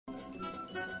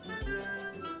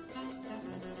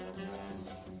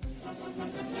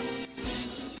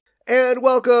And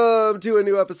welcome to a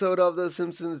new episode of The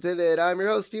Simpsons Did It. I'm your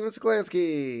host, Steven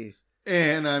Skolansky.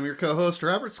 And I'm your co-host,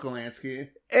 Robert Skolansky.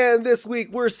 And this week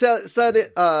we're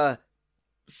celebrating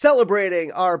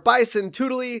our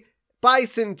bicentennial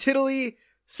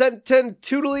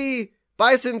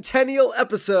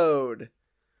episode.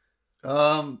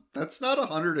 That's not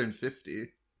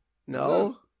 150.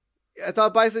 No? I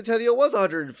thought bicentennial was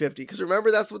 150, because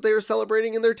remember, that's what they were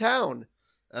celebrating in their town.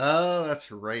 Oh, that's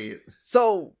right.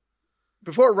 So,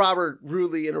 before Robert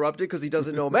rudely interrupted because he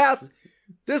doesn't know math,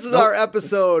 this is our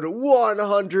episode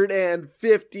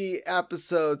 150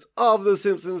 episodes of The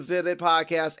Simpsons Did It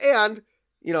podcast, and,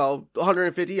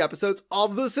 150 episodes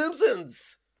of The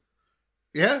Simpsons.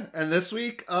 Yeah, and this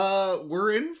week,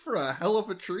 we're in for a hell of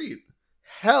a treat.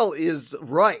 Hell is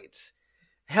right.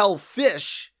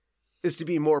 Hellfish is to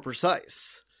be more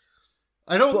precise.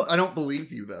 I don't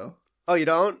believe you, though. Oh, you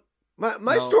don't?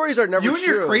 My stories are never true. You and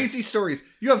your crazy stories.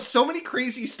 You have so many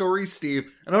crazy stories,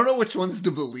 Steve. I don't know which ones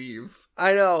to believe.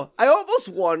 I know. I almost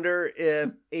wonder if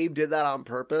Abe did that on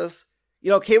purpose.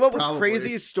 Came up with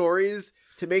crazy stories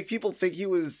to make people think he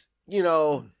was,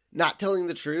 not telling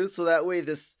the truth. So that way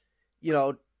this,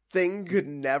 thing could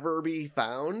never be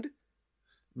found.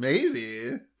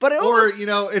 Maybe. But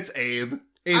it's Abe.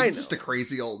 Abe's just a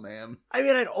crazy old man. I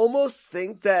mean, I'd almost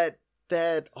think that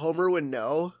Homer would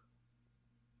know.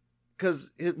 Because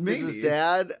his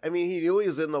dad, he knew he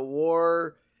was in the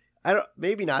war.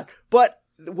 Maybe not. But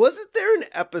wasn't there an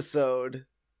episode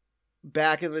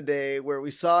back in the day where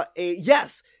we saw Abe?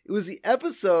 Yes, it was the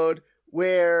episode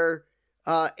where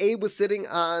Abe was sitting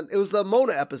on, it was the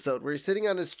Mona episode where he's sitting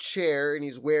on his chair and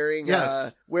he's wearing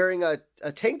a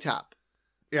tank top.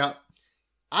 Yeah.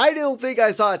 I don't think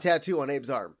I saw a tattoo on Abe's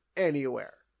arm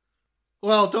anywhere.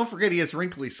 Well, don't forget he has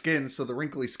wrinkly skin, so the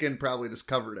wrinkly skin probably just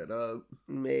covered it up.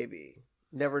 Maybe.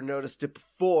 Never noticed it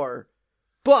before.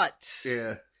 But,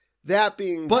 yeah. That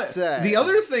being said... the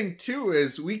other thing, too,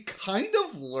 is we kind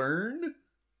of learn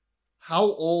how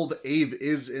old Abe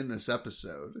is in this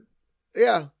episode.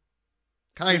 Yeah.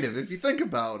 Kind of, if you think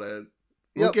about it.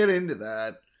 We'll get into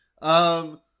that.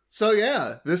 So,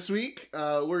 yeah, this week,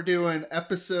 we're doing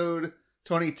episode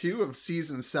 22 of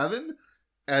season 7.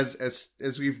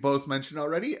 As we've both mentioned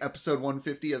already, episode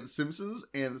 150 of The Simpsons,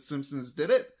 and The Simpsons Did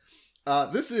It.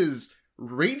 This is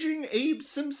Raging Abe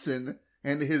Simpson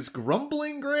and his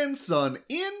grumbling grandson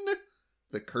in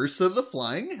The Curse of the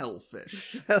Flying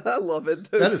Hellfish. I love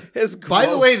it. That is, by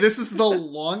the way, this is the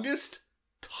longest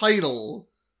title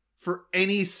for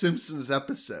any Simpsons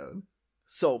episode.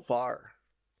 So far.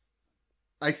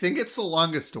 I think it's the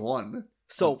longest one.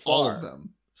 So far. All of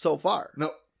them. So far.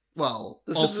 No. Well,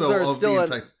 the also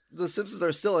The Simpsons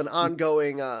are still an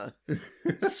ongoing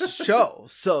show.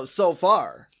 So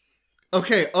far.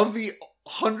 Okay, of the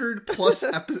 800 plus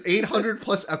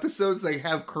episodes they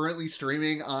have currently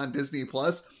streaming on Disney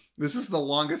Plus, this is the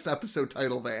longest episode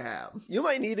title they have. You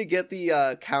might need to get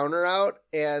the counter out,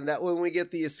 and that when we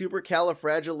get the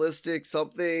supercalifragilistic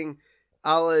something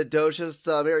aladocious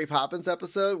Mary Poppins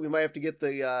episode, we might have to get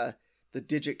the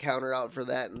digit counter out for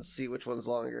that and see which one's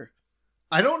longer.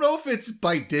 I don't know if it's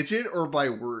by digit or by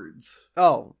words.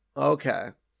 Oh, okay.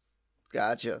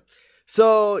 Gotcha.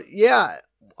 So, yeah.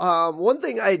 One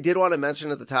thing I did want to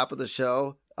mention at the top of the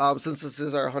show, since this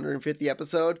is our 150th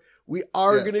episode, we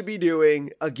are going to be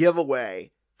doing a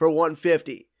giveaway for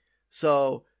 150.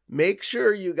 So, make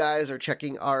sure you guys are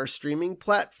checking our streaming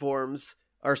platforms,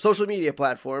 our social media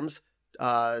platforms,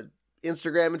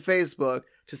 Instagram and Facebook,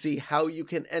 to see how you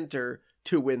can enter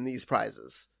to win these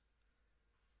prizes.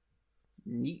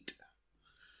 Neat.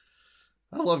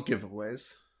 I love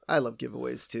giveaways. I love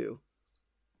giveaways too.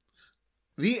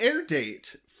 The air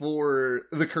date for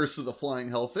The Curse of the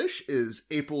Flying Hellfish is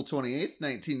April 28th,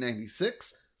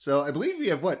 1996. So I believe we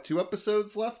have, 2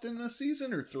 episodes left in this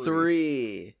season, or 3?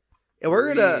 3. And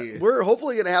we're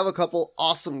hopefully gonna have a couple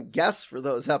awesome guests for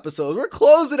those episodes. We're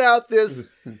closing out this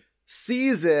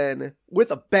season with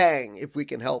a bang, if we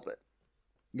can help it.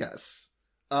 Yes.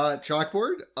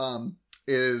 Chalkboard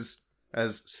is,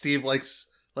 as Steve likes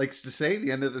to say,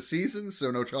 the end of the season,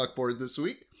 so no chalkboard this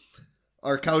week.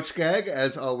 Our couch gag,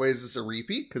 as always, is a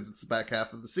repeat, because it's the back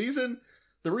half of the season.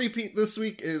 The repeat this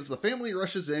week is the family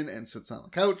rushes in and sits on the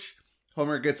couch.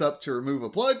 Homer gets up to remove a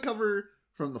plug cover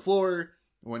from the floor.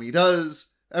 When he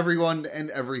does, everyone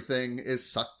and everything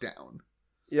is sucked down.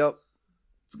 Yep.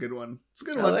 It's a good one. It's a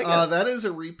good one. Like that is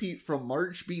a repeat from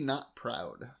Marge Be Not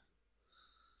Proud.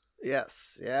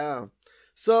 Yes, yeah.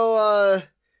 So,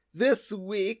 this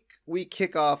week, we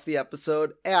kick off the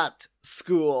episode at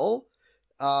school.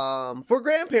 for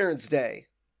Grandparents' Day,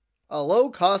 a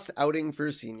low-cost outing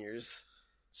for seniors.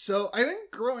 So I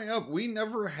think growing up, we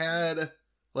never had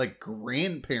like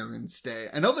Grandparents' Day.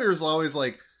 I know there's always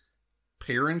like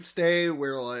Parents' Day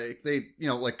where like they,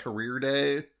 like Career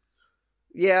Day.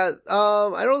 Yeah,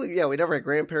 I don't think, we never had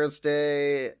Grandparents'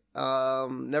 Day.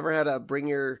 Never had a bring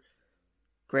your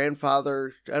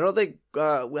grandfather. I don't think,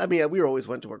 we always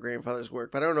went to our grandfather's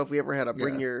work, but I don't know if we ever had a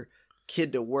bring your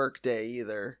kid to work day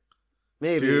either.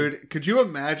 Maybe. Dude, could you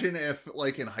imagine if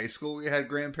like in high school we had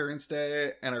Grandparents'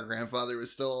 Day and our grandfather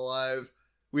was still alive?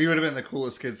 We would have been the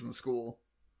coolest kids in the school.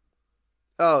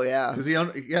 Oh, yeah. Because he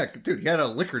had a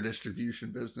liquor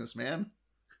distribution business, man.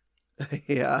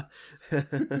 Yeah.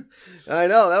 I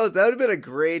know. That would have been a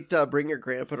great bring your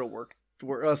grandpa to work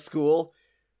school.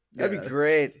 That'd be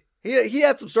great. He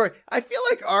had some story. I feel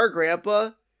like our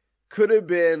grandpa could have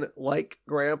been like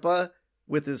Grandpa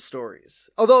with his stories.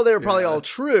 Although they were probably all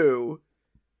true,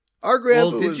 our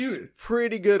grandpa was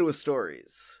pretty good with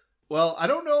stories. Well, I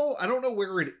don't know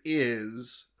where it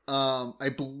is. I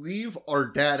believe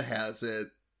our dad has it.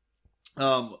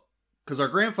 Because our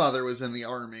grandfather was in the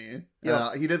Army.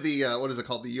 Yeah. He did the, what is it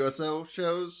called? The USO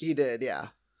shows? He did, yeah.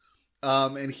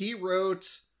 And he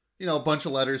wrote, a bunch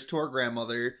of letters to our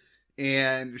grandmother,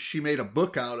 and she made a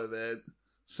book out of it.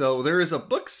 So there is a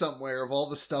book somewhere of all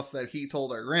the stuff that he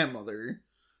told our grandmother.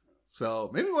 So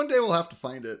maybe one day we'll have to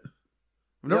find it.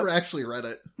 I've never actually read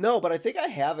it. No, but I think I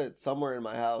have it somewhere in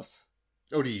my house.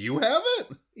 Oh, do you have it?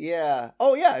 Yeah.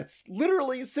 Oh, yeah. It's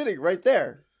literally sitting right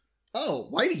there. Oh,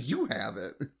 why do you have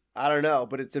it? I don't know,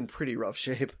 but it's in pretty rough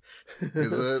shape.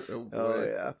 Is it? Oh,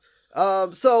 boy. Oh,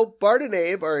 yeah. So Bart and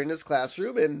Abe are in his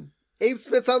classroom, and Abe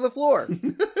spits on the floor.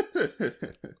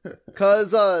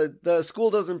 Because the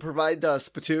school doesn't provide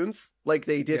spittoons like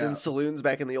they did in saloons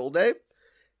back in the old day.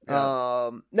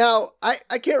 Yeah. Now,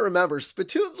 I can't remember.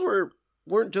 Spittoons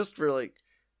weren't just for, like,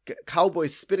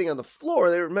 cowboys spitting on the floor.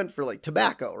 They were meant for, like,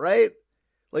 tobacco, right?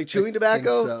 Like chewing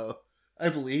tobacco? So. I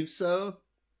believe so.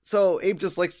 So Abe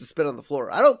just likes to spit on the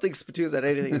floor. I don't think spittoons had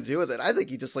anything to do with it. I think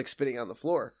he just likes spitting on the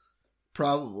floor.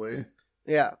 Probably.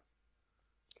 Yeah.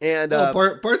 And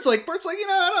Bart's like,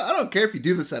 I don't care if you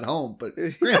do this at home, but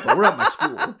Grandpa, we're at my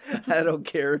school. I don't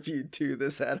care if you do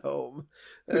this at home.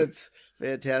 That's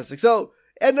fantastic. So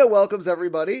Edna welcomes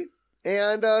everybody,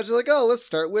 and she's like, "Oh, let's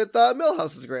start with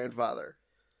Milhouse's grandfather."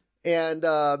 And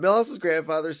Milhouse's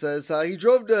grandfather says he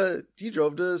drove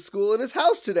to school in his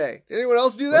house today. Did anyone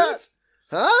else do that?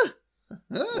 Huh?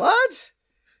 What?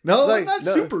 No, I'm not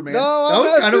Superman. No, that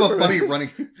was kind of a funny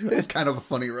running. That was kind of a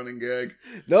funny running gag.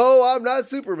 No, I'm not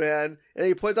Superman. And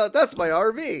he points out, that's my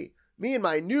RV. Me and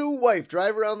my new wife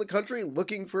drive around the country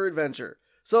looking for adventure.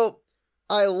 So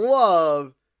I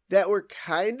love that we're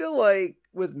kind of like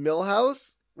with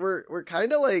Milhouse. We're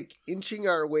kind of like inching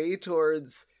our way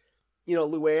towards,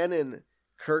 Luann and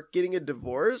Kirk getting a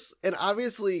divorce. And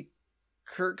obviously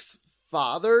Kirk's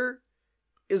father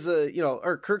is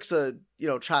Kirk's a,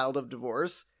 child of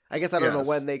divorce. I guess I don't know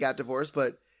when they got divorced,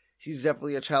 but he's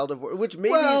definitely a child of, which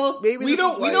maybe no. We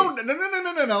don't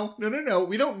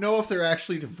know if they're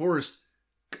actually divorced.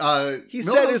 He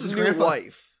said his new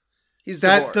wife. That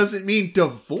divorced. Doesn't mean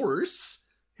divorce.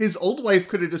 His old wife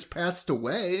could have just passed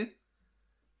away.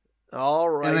 All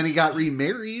right. And then he got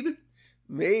remarried.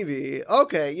 Maybe.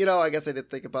 Okay. I guess I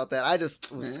didn't think about that. I just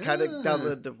was kind of down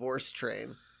the divorce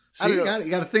train. So you got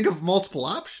to think of multiple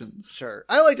options. Sure.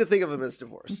 I like to think of him as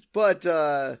divorced. But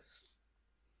yeah.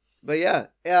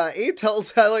 Abe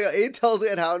tells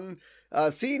Ed Houghton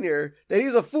Sr. that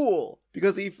he's a fool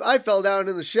because I fell down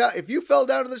in the shower. If you fell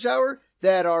down in the shower,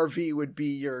 that RV would be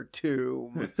your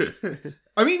tomb.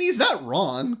 I mean, he's not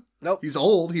wrong. Nope. He's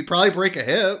old. He'd probably break a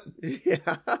hip.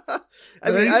 Yeah.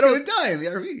 He's going to die in the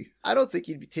RV. I don't think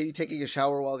he'd be taking a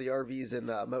shower while the RV's in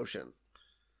motion.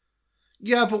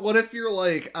 Yeah, but what if you're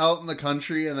like out in the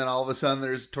country and then all of a sudden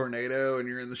there's a tornado and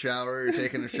you're in the shower, you're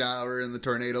taking a shower and the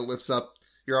tornado lifts up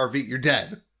your RV? You're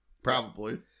dead.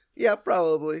 Probably. Yeah,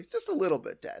 probably. Just a little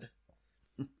bit dead.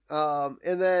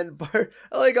 And then Bart,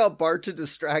 I like how Bart, to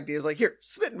distract you, is like, here,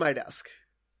 spit in my desk.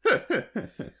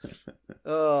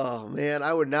 Oh, man,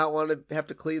 I would not want to have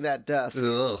to clean that desk.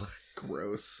 Ugh,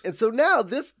 gross. And so now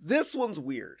this one's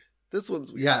weird. This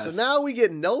one's weird. Yes. So now we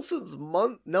get Nelson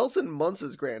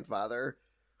Muntz's grandfather,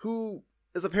 who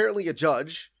is apparently a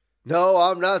judge. No,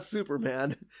 I'm not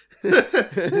Superman. Well,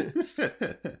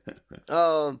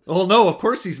 no, of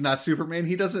course he's not Superman.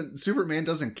 Superman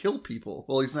doesn't kill people.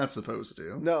 Well, he's not supposed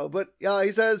to. No, but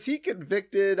he says he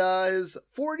convicted his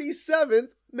 47th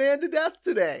man to death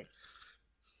today.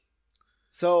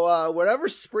 So whatever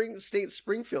state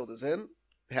Springfield is in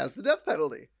has the death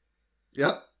penalty.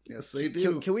 Yep. Yes, they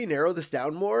do. Can we narrow this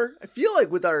down more? I feel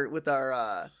like with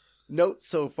our notes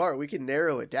so far, we can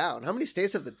narrow it down. How many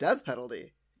states have the death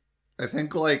penalty? I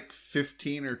think like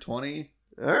 15 or 20.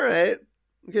 All right.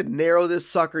 We could narrow this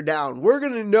sucker down. We're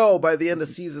going to know by the end of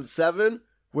season 7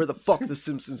 where the fuck the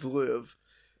Simpsons live.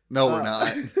 No, we're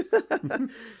not.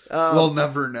 We'll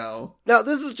never know. Now,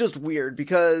 this is just weird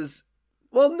because,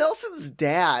 well, Nelson's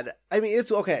dad, I mean,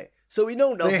 it's okay. So we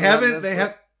know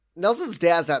Nelson. Nelson's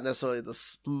dad's not necessarily the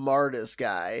smartest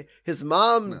guy. His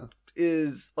mom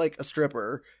is like a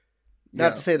stripper.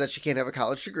 Not to say that she can't have a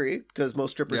college degree, because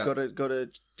most strippers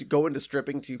go into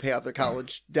stripping to pay off their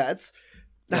college debts.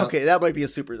 Yeah. Okay, that might be a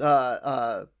super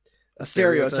a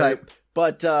stereotype.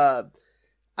 But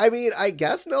I mean, I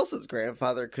guess Nelson's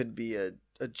grandfather could be a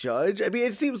judge. I mean,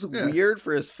 it seems weird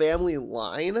for his family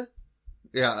line.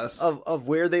 Yes. Of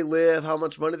where they live, how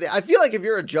much money I feel like if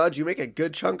you're a judge, you make a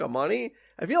good chunk of money.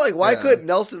 I feel like why couldn't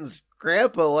Nelson's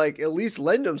grandpa like at least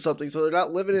lend him something so they're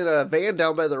not living in a van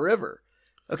down by the river?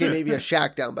 Okay, maybe a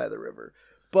shack down by the river.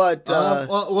 But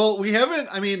well, we haven't.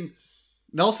 I mean,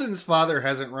 Nelson's father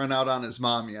hasn't run out on his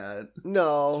mom yet.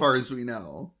 No, as far as we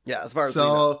know. Yeah, as far as we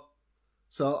know.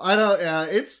 So I don't. Yeah,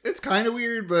 it's kind of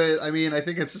weird, but I mean, I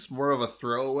think it's just more of a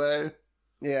throwaway.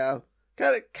 Yeah,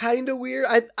 kind of weird.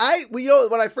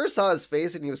 When I first saw his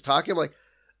face and he was talking, I'm like,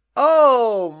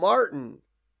 oh, Martin.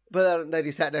 But then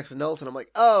he sat next to Nelson. I'm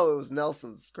like, oh, it was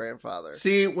Nelson's grandfather.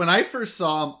 See, when I first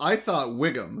saw him, I thought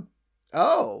Wiggum.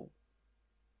 Oh.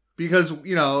 Because,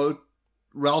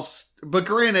 Ralph's... But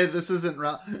granted, this isn't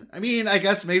Ralph... I mean, I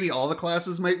guess maybe all the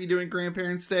classes might be doing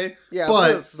Grandparents' Day. Yeah,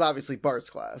 but this is obviously Bart's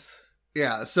class.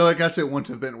 Yeah, so I guess it wouldn't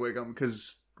have been Wiggum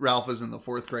because Ralph is in the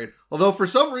 4th grade. Although, for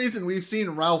some reason, we've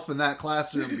seen Ralph in that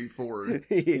classroom before.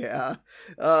 Yeah.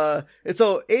 And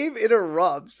so Abe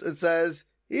interrupts and says...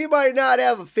 He might not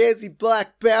have a fancy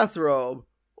black bathrobe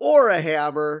or a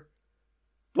hammer,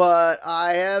 but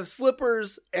I have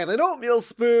slippers and an oatmeal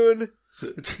spoon.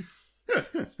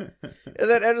 And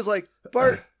then Ed is like,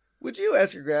 Bart, would you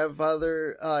ask your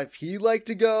grandfather if he'd like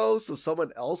to go so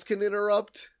someone else can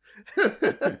interrupt?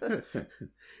 And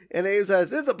Abe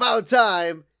says, it's about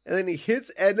time. And then he hits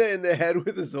Edna in the head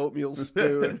with his oatmeal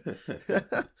spoon.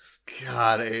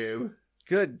 God, Abe.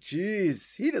 Good,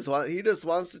 jeez. He just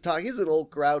wants to talk. He's an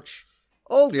old grouch.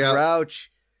 Grouch.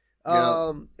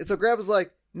 And so Grandpa's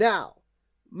like, now,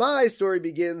 my story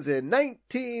begins in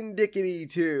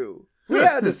 19-dickety-2. We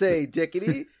had to say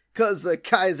dickety, because the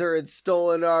Kaiser had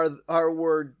stolen our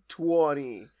word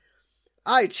 20.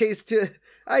 I chased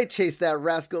that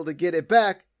rascal to get it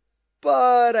back,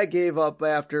 but I gave up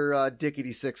after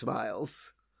dickety 6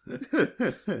 miles. And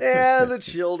the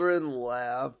children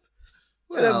laugh.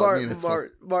 Well, and then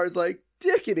Martin's like,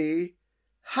 dickety,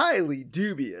 highly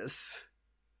dubious.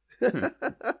 And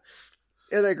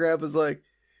then Grandpa's like,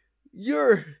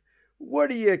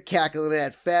 what are you cackling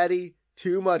at, fatty?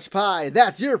 Too much pie,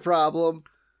 that's your problem.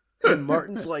 And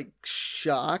Martin's like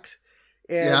shocked.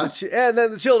 And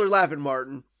then the children laugh at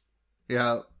Martin.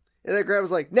 Yeah. And then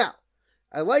Grandpa's like, now,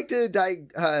 I'd like to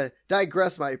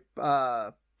digress my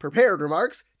prepared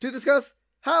remarks to discuss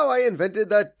how I invented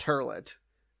the turlet.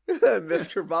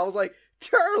 Mr. Bob was like,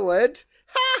 turlet?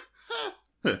 Ha!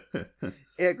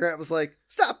 And Grant was like,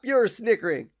 stop your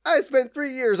snickering. I spent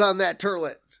 3 years on that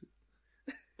turlet.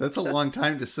 That's a long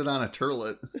time to sit on a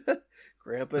turlet.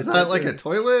 Grandpa, is that like a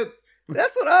toilet?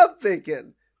 That's what I'm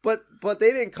thinking. But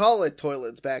they didn't call it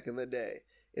toilets back in the day.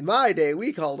 In my day,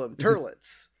 we called them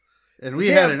turlets. And we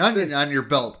had an onion on your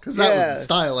belt, because that was the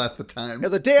style at the time.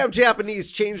 And the damn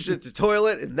Japanese changed it to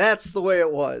toilet, and that's the way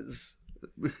it was.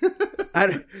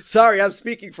 Sorry, I'm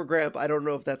speaking for Grampa. I don't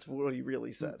know if that's what he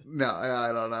really said. No,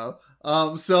 I don't know.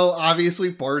 So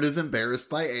obviously Bart is embarrassed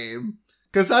by Abe,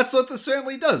 because that's what this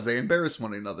family does. They embarrass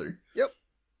one another. Yep.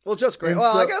 Well, just great.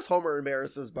 Well, I guess Homer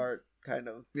embarrasses Bart, kind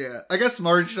of. Yeah, I guess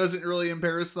Marge doesn't really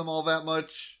embarrass them all that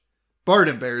much. Bart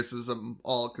embarrasses them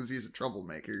all because he's a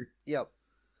troublemaker. Yep.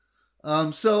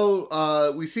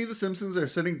 So we see the Simpsons are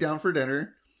sitting down for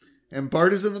dinner. And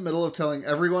Bart is in the middle of telling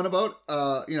everyone about,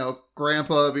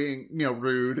 Grandpa being,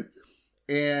 rude.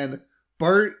 And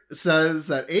Bart says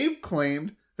that Abe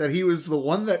claimed that he was the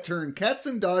one that turned cats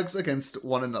and dogs against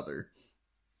one another.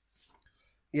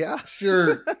 Yeah.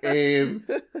 Sure, Abe.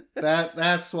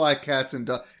 That's why cats and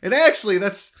dogs... And actually,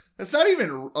 that's not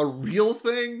even a real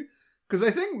thing. Because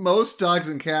I think most dogs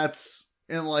and cats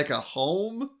in, like, a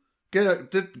home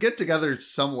get together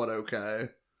somewhat okay.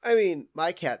 I mean,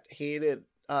 my cat hated...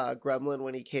 Gremlin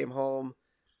when he came home.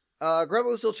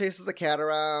 Gremlin still chases the cat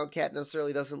around. Cat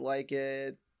necessarily doesn't like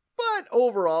it. But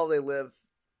overall, they live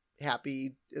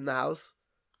happy in the house.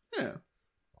 Yeah.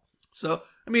 So,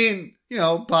 I mean, you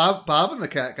know, Bob and the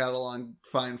cat got along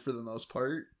fine for the most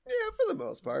part. Yeah, for the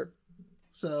most part.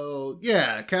 So,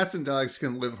 yeah, cats and dogs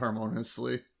can live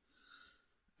harmoniously.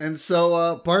 And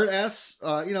so Bart asks,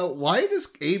 why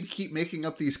does Abe keep making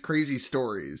up these crazy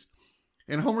stories?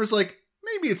 And Homer's like,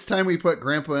 maybe it's time we put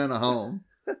Grampa in a home.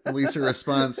 And Lisa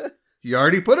responds, you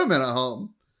already put him in a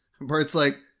home. And Bart's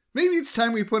like, maybe it's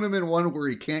time we put him in one where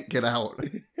he can't get out.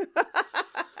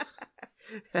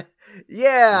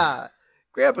 Yeah.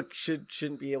 Grandpa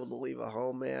shouldn't be able to leave a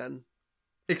home, man.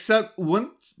 Except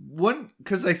one,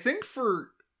 because I think for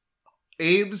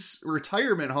Abe's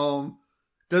retirement home,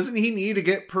 doesn't he need to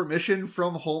get permission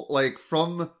from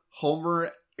Homer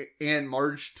and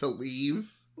Marge to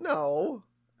leave? No.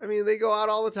 I mean, they go out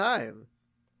all the time.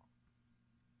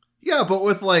 Yeah, but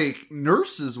with,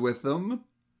 nurses with them.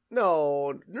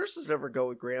 No, nurses never go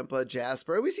with Grandpa,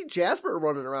 Jasper. We see Jasper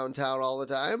running around town all the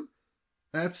time.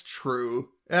 That's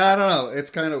true. I don't know. It's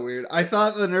kind of weird. I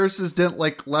thought the nurses didn't,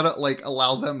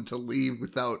 allow them to leave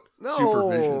without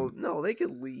supervision. No, they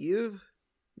can leave.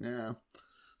 Yeah.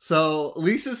 So,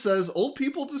 Lisa says old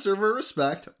people deserve our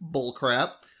respect.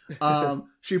 Bullcrap.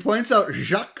 She points out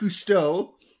Jacques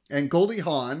Cousteau and Goldie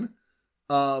Hawn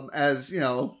as,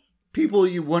 people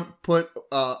you wouldn't put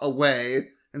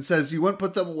away, and says you wouldn't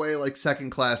put them away like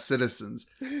second-class citizens.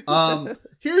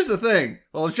 Here's the thing.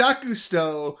 Well, Jacques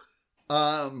Cousteau,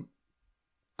 I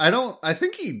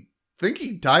think he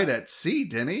died at sea,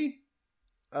 didn't he?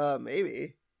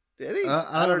 Maybe. Did he?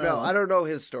 I don't know. I don't know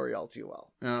his story all too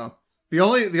well. No. The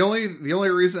only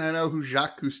reason I know who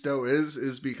Jacques Cousteau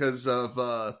is because of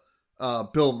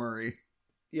Bill Murray.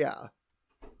 Yeah.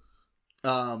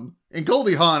 And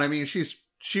Goldie Hawn, I mean,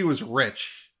 she was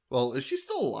rich. Well, is she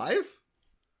still alive?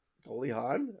 Goldie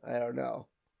Hawn? I don't know.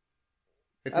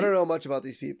 I don't know much about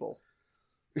these people.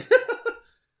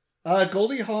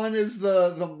 Goldie Hawn is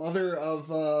the mother of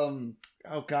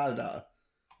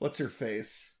what's her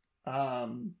face?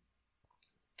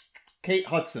 Kate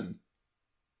Hudson.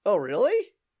 Oh, really?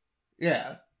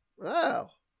 Yeah. Oh,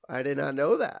 I did not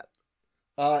know that.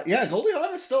 Yeah, Goldie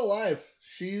Hawn is still alive.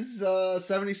 She's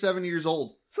 77 years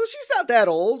old. So she's not that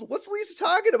old. What's Lisa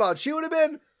talking about? She would have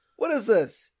been, what is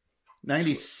this?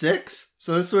 96?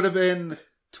 So this would have been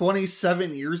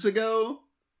 27 years ago,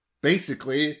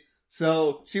 basically.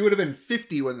 So she would have been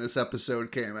 50 when this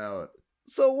episode came out.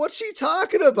 So what's she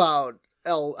talking about?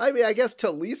 I mean, I guess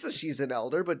to Lisa she's an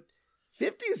elder, but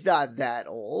 50's not that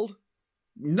old.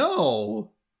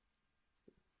 No.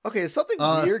 Okay, is something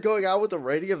weird going on with the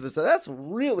writing of this? That's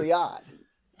really odd.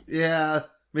 Yeah.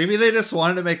 Maybe they just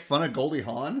wanted to make fun of Goldie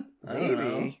Hawn.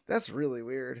 Maybe. That's really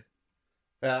weird.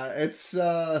 It's,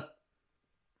 yeah.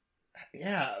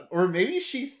 Or maybe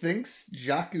she thinks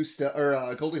Jacques Cousteau,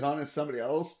 or Goldie Hawn is somebody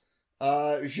else.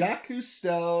 Jacques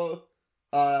Cousteau,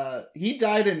 he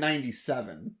died in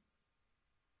 97.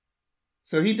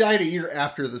 So he died a year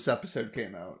after this episode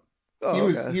came out. Oh,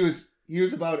 He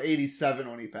was about 87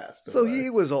 when he passed away. So he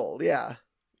was old, yeah.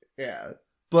 Yeah.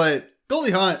 But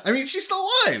Goldie Hawn, I mean, she's still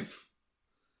alive.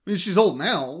 I mean, she's old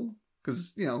now,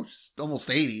 because, she's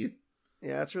almost 80.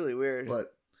 Yeah, that's really weird.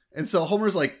 And so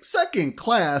Homer's like, second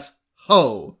class,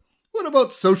 ho. What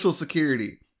about Social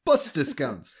Security, bus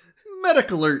discounts, Medic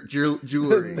Alert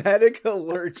jewelry? Medic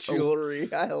Alert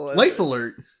jewelry. I love Life it.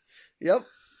 Alert. Yep.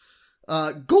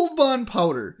 Gold Bond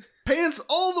powder, pants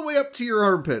all the way up to your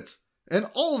armpits, and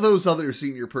all those other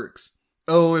senior perks.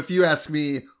 Oh, if you ask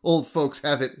me, old folks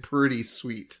have it pretty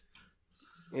sweet.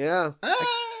 Yeah.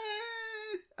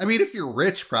 I mean, if you're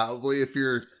rich, probably. If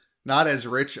you're not as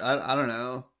rich, I don't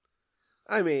know.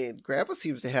 I mean, Grandpa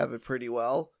seems to have it pretty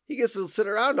well. He gets to sit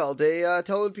around all day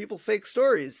telling people fake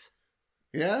stories.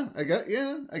 Yeah, I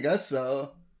guess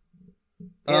so.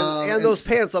 And those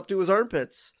pants up to his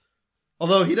armpits.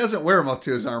 Although he doesn't wear them up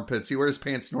to his armpits. He wears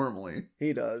pants normally.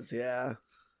 He does, yeah.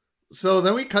 So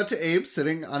then we cut to Abe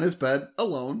sitting on his bed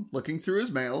alone, looking through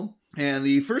his mail. And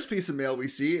the first piece of mail we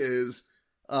see is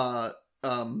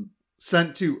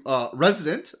sent to a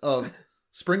resident of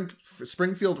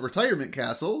Springfield Retirement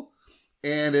Castle.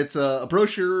 And it's a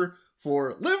brochure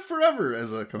for Live Forever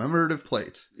as a commemorative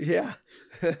plate. Yeah.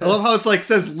 I love how it's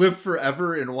says Live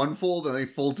Forever in one fold and then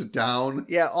he folds it down.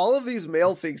 Yeah, all of these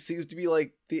mail things seems to be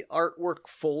like the artwork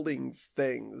folding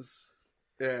things.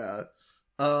 Yeah.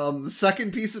 The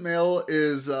second piece of mail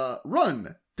is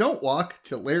run, don't walk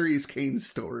to Larry's cane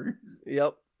store.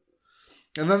 Yep.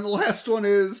 And then the last one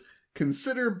is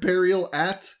consider burial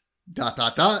at ...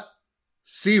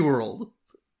 SeaWorld.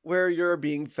 Where you're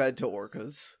being fed to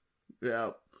orcas.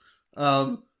 Yeah.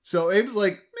 So Abe's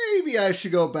like, maybe I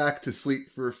should go back to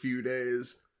sleep for a few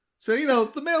days. So,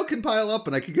 the mail can pile up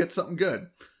and I could get something good.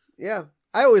 Yeah.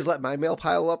 I always let my mail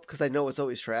pile up because I know it's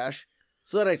always trash.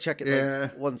 So then I check it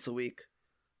like once a week.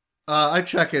 I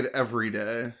check it every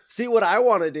day. See, what I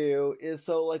want to do is,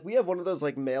 so like we have one of those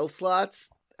like mail slots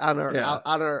on our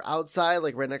on our outside,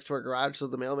 like right next to our garage, so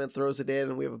the mailman throws it in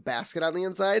and we have a basket on the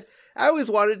inside. I always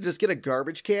wanted to just get a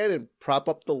garbage can and prop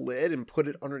up the lid and put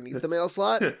it underneath the mail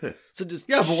slot. So just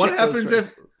but what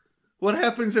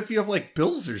happens if you have like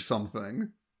bills or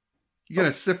something? You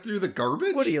gonna sift through the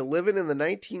garbage? What are you, living in the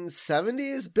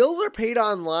 1970s? Bills are paid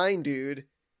online, dude.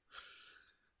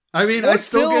 I mean, what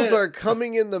bills are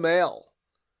coming in the mail?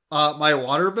 My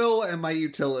water bill and my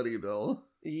utility bill.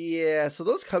 Yeah, so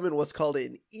those come in what's called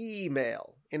an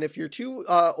email. And if you're too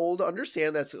old to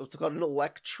understand, that's what's called an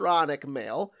electronic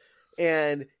mail.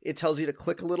 And it tells you to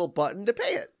click a little button to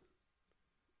pay it.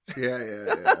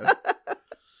 Yeah.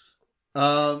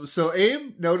 So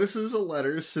Abe notices a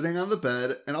letter sitting on the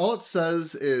bed, and all it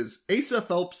says is, Asa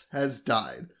Phelps has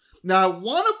died. Now, I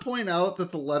want to point out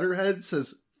that the letterhead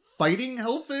says Fighting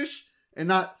Hellfish and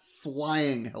not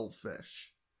Flying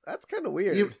Hellfish. That's kind of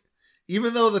weird.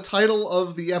 Even though the title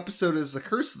of the episode is The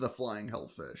Curse of the Flying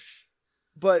Hellfish.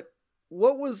 But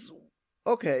what was...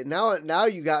 Okay, now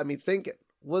you got me thinking.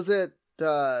 Was it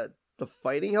the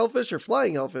Fighting Hellfish or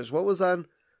Flying Hellfish? What was on...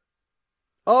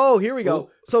 Oh, here we go. Ooh.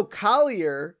 So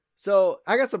Collier... So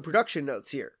I got some production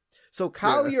notes here. So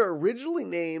Collier originally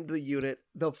named the unit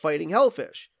the Fighting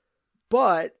Hellfish.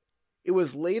 But it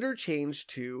was later changed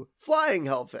to Flying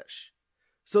Hellfish.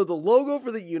 So the logo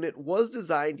for the unit was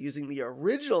designed using the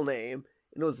original name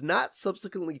and was not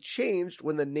subsequently changed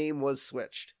when the name was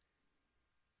switched.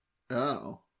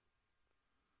 Oh.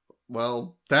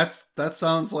 Well, that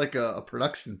sounds like a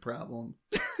production problem.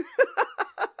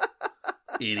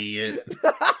 Idiot.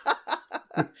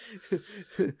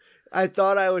 I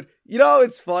thought I would,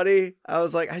 it's funny. I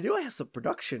was like, I knew I have some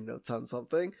production notes on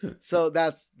something. So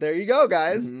there you go,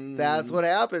 guys. That's what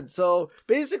happened. So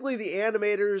basically the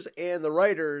animators and the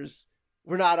writers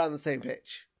were not on the same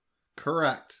page.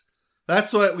 Correct.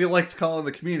 That's what we like to call in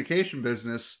the communication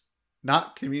business,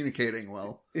 not communicating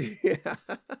well. Yeah.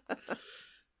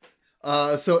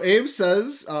 So Abe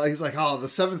says, he's like, the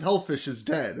seventh hellfish is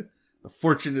dead. The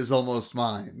fortune is almost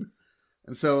mine.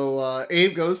 And so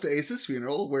Abe goes to Ace's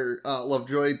funeral where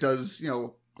Lovejoy does,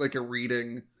 like a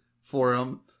reading for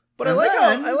him. But I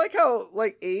like how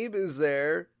Abe is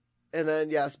there, and then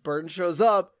yes, Burns shows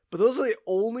up, but those are the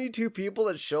only two people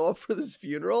that show up for this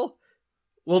funeral.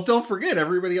 Well, don't forget,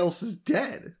 everybody else is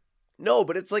dead. No,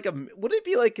 but it's like would it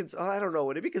be like, I don't know,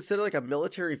 would it be considered like a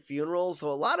military funeral? So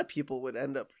a lot of people would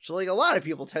end up, a lot of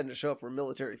people tend to show up for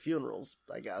military funerals,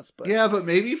 I guess. But yeah, but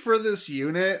maybe for this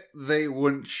unit, they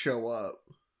wouldn't show up.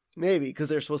 Maybe, because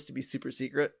they're supposed to be super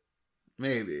secret.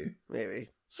 Maybe.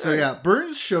 So right.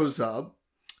 Burns shows up,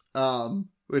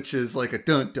 which is like a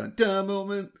dun dun dun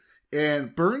moment.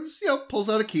 And Burns, pulls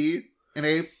out a key, and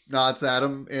Abe nods at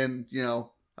him, and,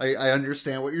 I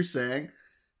understand what you're saying.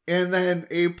 And then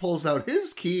Abe pulls out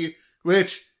his key,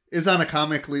 which is on a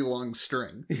comically long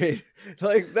string.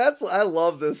 I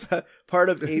love this part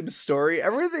of Abe's story.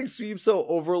 Everything seems so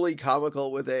overly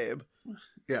comical with Abe.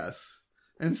 Yes.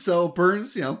 And so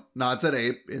Burns, nods at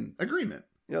Abe in agreement.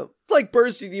 Like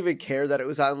Burns didn't even care that it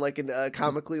was on like a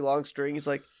comically long string. He's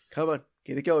like, come on,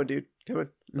 get it going, dude. Come on,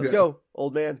 let's go,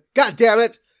 old man. God damn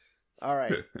it. All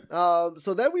right.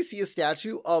 So then we see a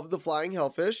statue of the Flying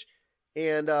Hellfish.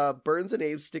 And Burns and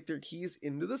Abe stick their keys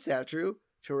into the statue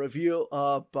to reveal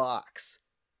a box,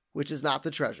 which is not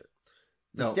the treasure.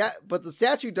 But the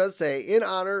statue does say, in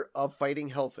honor of Fighting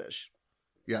Hellfish.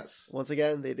 Yes. Once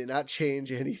again, they did not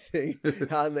change anything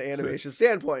on the animation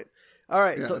standpoint. All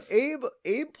right, yes. So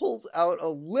Abe pulls out a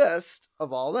list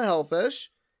of all the hellfish,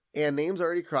 and names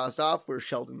already crossed off were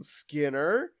Sheldon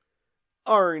Skinner,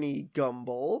 Arnie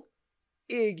Gumble,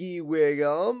 Iggy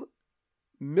Wiggum,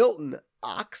 Milton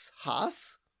Ox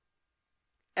Haas,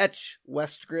 Etch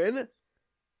Westgren,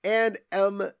 and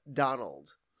M.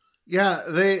 Donald. Yeah,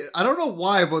 I don't know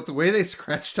why, but the way they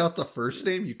scratched out the first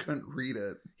name, you couldn't read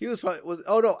it. He was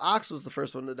Ox was the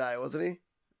first one to die, wasn't he?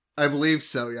 I believe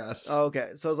so, yes. Oh,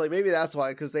 okay. So I was like, maybe that's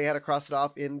why, because they had to cross it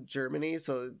off in Germany,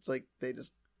 so it's like, they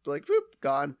just, like, whoop,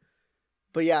 gone.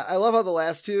 But yeah, I love how the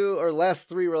last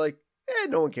three were like,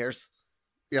 no one cares.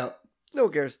 Yep. No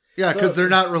one cares. Yeah, because they're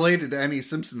not related to any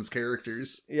Simpsons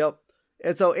characters. Yep.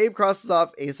 And so Abe crosses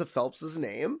off Asa Phelps'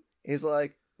 name. He's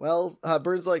like,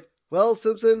 Burns like, well,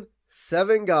 Simpson,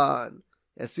 7 gone.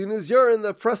 As soon as you're in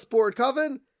the pressboard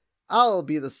coffin, I'll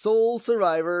be the sole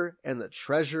survivor, and the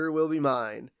treasure will be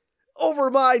mine. Over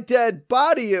my dead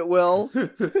body, it will.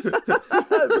 Burns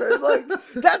like,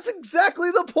 that's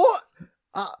exactly the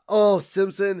point.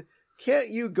 Simpson, Can't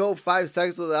you go 5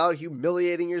 seconds without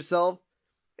humiliating yourself?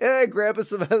 And Grampa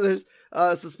Smithers'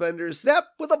 suspenders snap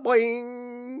with a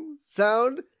boing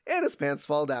sound, and his pants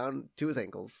fall down to his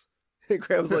ankles. And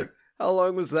Grampa's like, how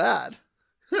long was that?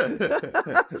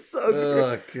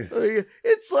 So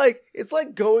it's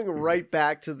like going right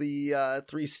back to the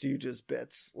Three Stooges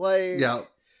bits.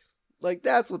 Like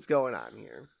that's what's going on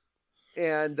here.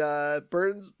 And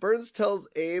Burns tells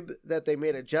Abe that they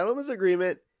made a gentleman's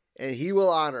agreement and he will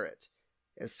honor it.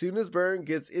 As soon as Burns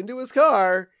gets into his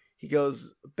car, he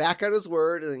goes back on his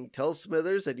word and he tells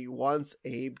Smithers that he wants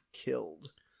Abe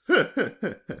killed.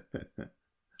 Yep.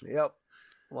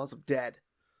 Wants him dead.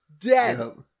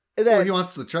 Yep. And then, he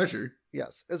wants the treasure.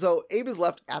 Yes. And so Abe is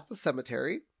left at the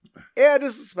cemetery and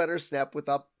his suspenders snap with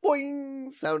a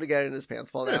boing sound again and his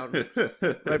pants fall down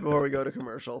right before we go to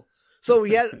commercial. So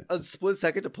he had a split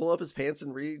second to pull up his pants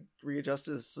and readjust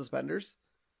his suspenders?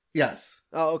 Yes.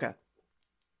 Oh, okay.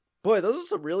 Boy, those are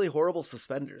some really horrible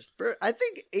suspenders. I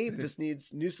think Abe just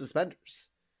needs new suspenders.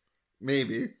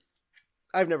 Maybe.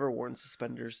 I've never worn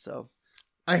suspenders, so.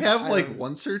 I have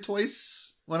once or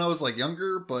twice when I was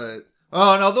younger, but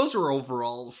oh no, those were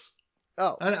overalls.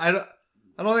 Oh. I don't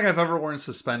think I've ever worn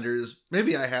suspenders.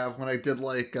 Maybe I have when I did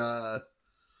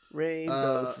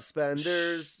rainbow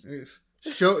suspenders.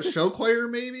 Show choir,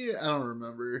 maybe? I don't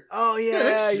remember. Oh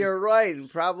yeah, you're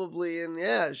right. Probably in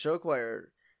show choir.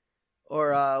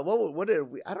 Or what did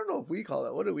we? I don't know if we call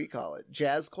it. What did we call it?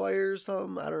 Jazz choir or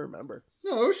something? I don't remember.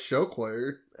 No, it was show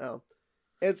choir. Oh,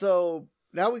 and so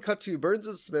now we cut to Burns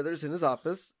and Smithers in his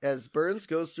office as Burns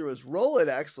goes through his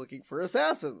Rolodex looking for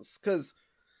assassins. Because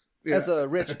as a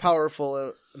rich,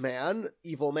 powerful man,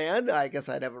 evil man, I guess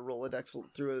I'd have a Rolodex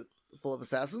full of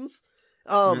assassins.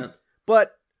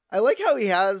 But I like how he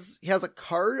has a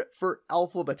card for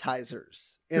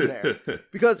alphabetizers in there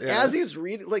because as he's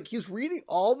reading, he's reading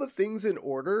all the things in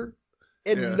order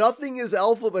and nothing is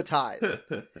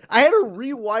alphabetized. I had to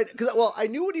rewind because, I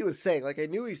knew what he was saying. I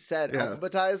knew he said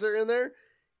alphabetizer in there.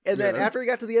 And then after he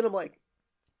got to the end, I'm like,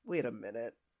 wait a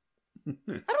minute. I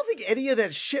don't think any of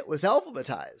that shit was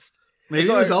alphabetized. Maybe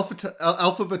it was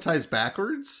alphabetized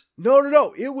backwards?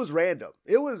 No. It was random.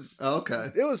 It was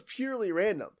It was purely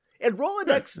random. And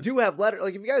Rolodex do have letters.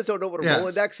 If you guys don't know what a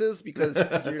Rolodex is because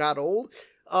you're not old,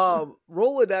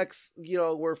 Rolodex,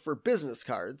 were for business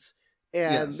cards,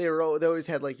 and they always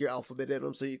had your alphabet in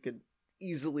them, so you could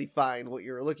easily find what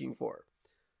you were looking for.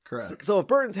 Correct. So if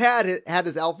Burns had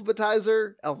his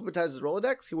alphabetized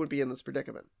Rolodex, he wouldn't be in this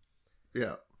predicament.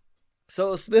 Yeah.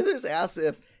 So Smithers asks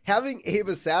if having Abe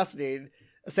assassinated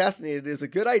is a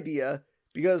good idea.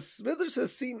 Because Smithers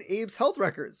has seen Abe's health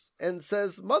records and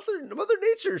says Mother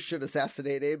Nature should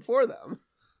assassinate Abe for them.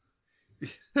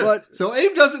 But so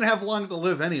Abe doesn't have long to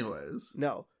live anyways.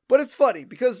 No. But it's funny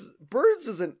because Burns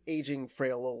is an aging,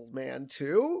 frail old man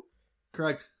too.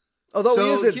 Correct. Although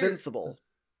he is invincible.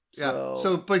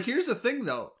 But here's the thing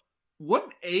though.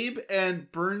 Wouldn't Abe and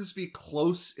Burns be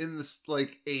close in this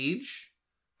age?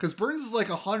 Because Burns is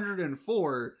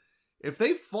 104. If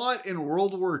they fought in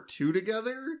World War II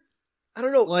together... I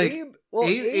don't know. Abe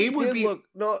would be...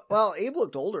 Abe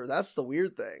looked older. That's the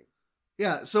weird thing.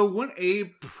 Yeah, so wouldn't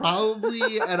Abe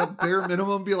probably at a bare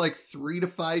minimum be 3 to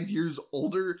 5 years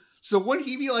older? So wouldn't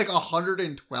he be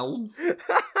 112?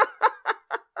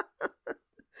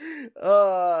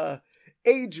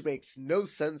 Age makes no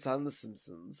sense on The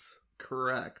Simpsons.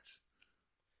 Correct.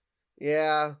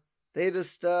 Yeah, they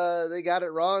just they got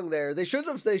it wrong there. They should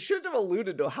have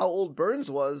alluded to how old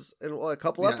Burns was in a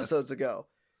couple episodes ago.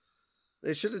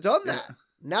 They should have done that.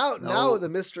 Yeah. Now the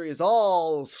mystery is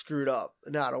all screwed up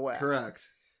and out of whack. Correct.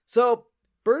 So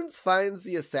Burns finds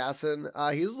the assassin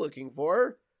he's looking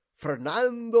for,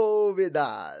 Fernando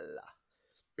Vidal.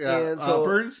 Yeah. And so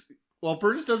Burns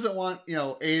doesn't want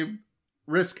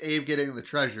risk Abe getting the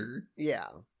treasure. Yeah.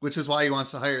 Which is why he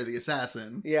wants to hire the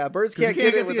assassin. Yeah, Burns can't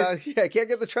get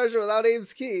the treasure without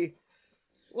Abe's key.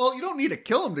 Well, you don't need to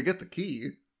kill him to get the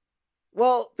key.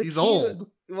 Well, he's old.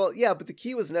 Well, yeah, but the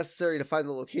key was necessary to find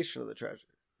the location of the treasure.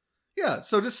 Yeah,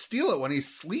 so just steal it when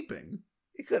he's sleeping.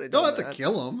 He could have done that. Don't have to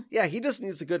kill him. Yeah, he just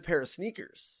needs a good pair of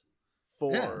sneakers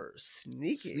for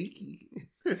sneaky.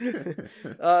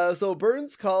 So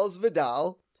Burns calls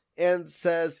Vidal and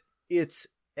says it's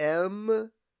MB.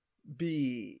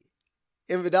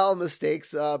 And Vidal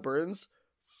mistakes Burns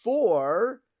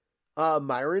for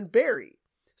Myron Barry.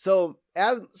 So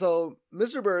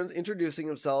Mr. Burns introducing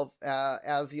himself to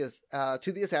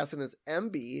the assassin as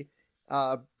MB,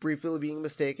 briefly being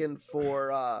mistaken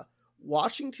for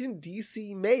Washington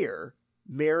D.C. Mayor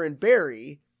Myron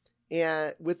Barry,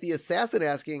 and with the assassin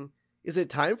asking, "Is it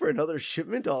time for another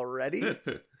shipment already?"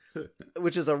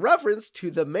 which is a reference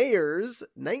to the mayor's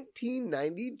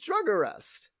 1990 drug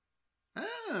arrest.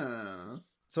 Ah.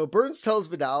 So Burns tells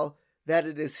Vidal that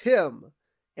it is him,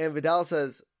 and Vidal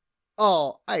says,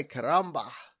 "Oh, ay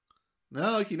caramba."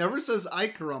 No, he never says "ay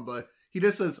caramba." He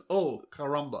just says "oh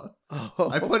caramba." Oh.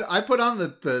 I put on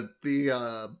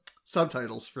the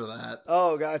subtitles for that.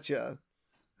 Oh, gotcha.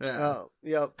 Yeah. Oh,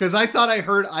 yep. Because I thought I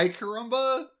heard "ay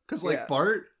caramba" because Yeah.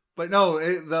 Bart, but no,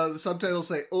 the subtitles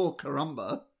say "oh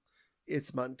caramba."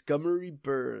 It's Montgomery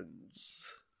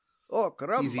Burns. Oh,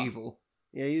 caramba. He's evil.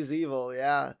 Yeah, he's evil,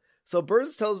 yeah. So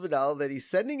Burns tells Vidal that he's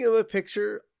sending him a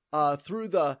picture through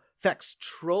the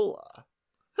Faxtrola,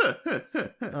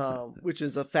 which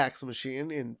is a fax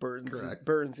machine in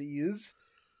Burnsies.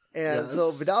 And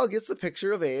so Vidal gets a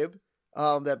picture of Abe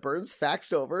that Burns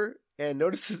faxed over and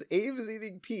notices Abe is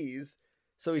eating peas.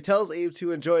 So he tells Abe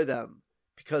to enjoy them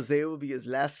because they will be his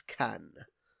last can.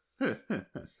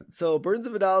 So Burns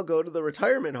and Vidal go to the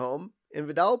retirement home, and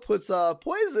Vidal puts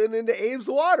poison into Abe's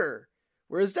water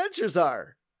where his dentures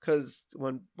are. Because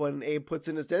when Abe puts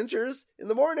in his dentures in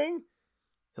the morning,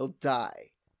 he'll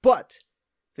die. But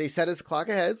they set his clock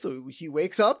ahead, so he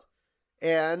wakes up,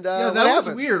 and that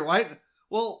was weird. Why?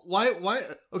 Well, why?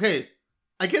 Okay,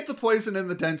 I get the poison in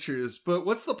the dentures, but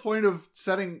what's the point of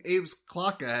setting Abe's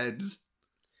clock ahead?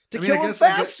 To kill him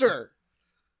faster.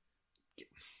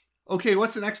 Okay,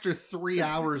 what's an extra 3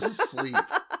 hours of sleep?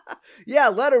 Yeah,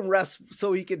 let him rest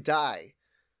so he can die.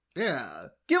 Yeah.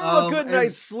 Give him a good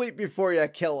night's sleep before you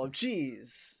kill him.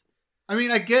 Jeez. I mean,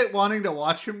 I get wanting to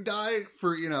watch him die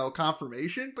for,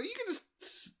 confirmation, but you can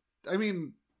just, I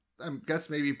guess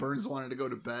maybe Burns wanted to go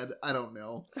to bed. I don't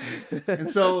know. And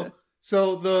so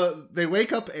they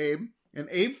wake up Abe, and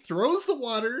Abe throws the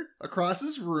water across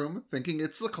his room, thinking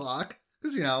it's the clock,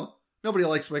 because, nobody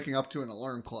likes waking up to an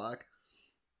alarm clock.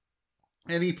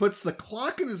 And he puts the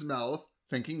clock in his mouth,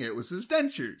 thinking it was his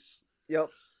dentures. Yep.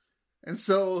 And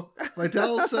so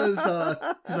Vidal says,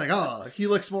 he's like, "Oh, he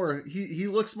looks more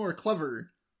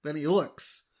clever than he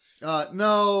looks."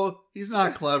 No, he's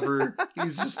not clever.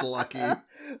 He's just lucky.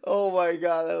 Oh my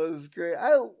God, that was great.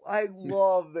 I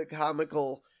love the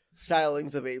comical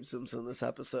stylings of Abe Simpson this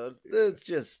episode. It's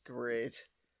just great.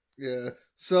 Yeah.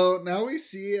 So now we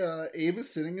see Abe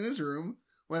is sitting in his room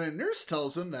when a nurse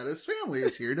tells him that his family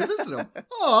is here to visit him.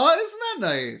 Oh, isn't that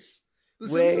nice?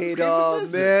 Wait a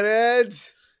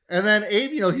minute. And then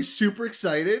Abe, he's super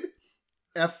excited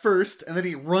at first, and then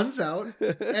he runs out,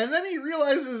 and then he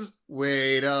realizes,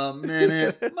 wait a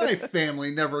minute, my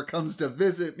family never comes to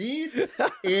visit me.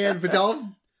 And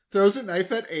Vidal throws a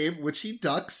knife at Abe, which he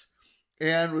ducks,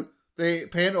 and they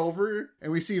pan over,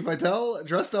 and we see Vidal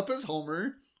dressed up as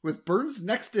Homer, with Burns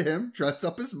next to him, dressed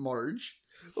up as Marge.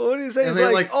 What do you say? He's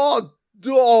like, oh,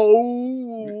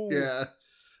 no. Yeah.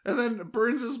 And then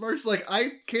Burns is Marge like,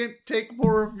 I can't take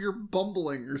more of your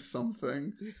bumbling or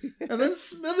something. And then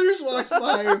Smithers walks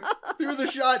by through the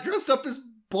shot dressed up as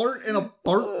Bart in a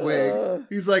Bart wig.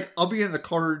 He's like, I'll be in the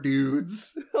car,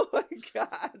 dudes. Oh my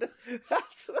God.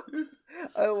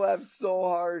 I laughed so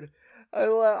hard.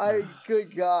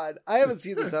 Good God. I haven't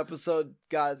seen this episode,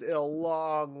 guys, in a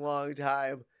long, long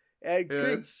time. And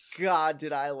good God,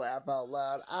 did I laugh out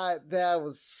loud. That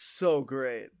was so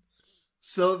great.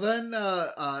 So then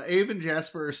Abe and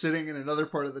Jasper are sitting in another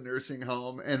part of the nursing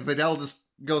home, and Vidal just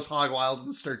goes hog wild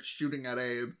and starts shooting at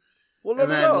Abe. Well,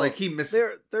 no. He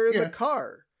misses. They're in the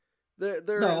car.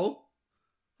 They're no.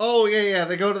 Oh yeah.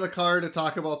 They go to the car to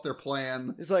talk about their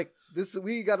plan. It's like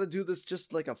we got to do this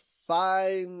just like a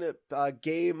fine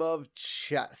game of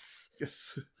chess.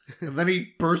 Yes. And then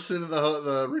he bursts into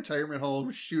the retirement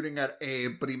home shooting at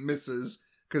Abe, but he misses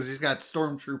because he's got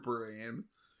Stormtrooper Abe.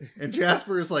 And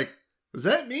Jasper is like, was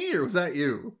that me or was that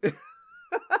you?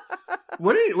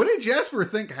 What did Jasper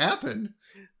think happened?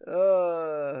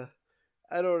 I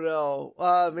don't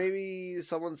know. Maybe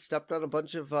someone stepped on a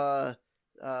bunch of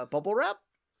bubble wrap?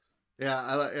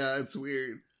 Yeah, it's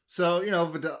weird. So,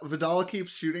 Vidal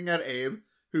keeps shooting at Abe,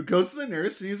 who goes to the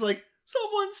nurse, and he's like,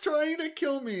 someone's trying to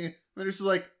kill me. The nurse is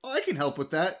like, oh, I can help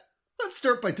with that. Let's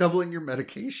start by doubling your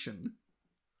medication.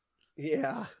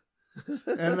 Yeah.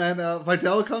 And then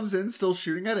Vidal comes in, still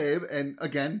shooting at Abe, and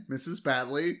again, misses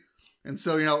badly. And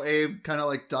so, Abe kind of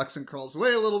like ducks and crawls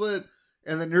away a little bit.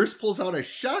 And the nurse pulls out a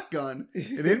shotgun.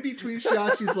 And in between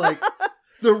shots, she's like,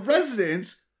 the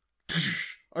residents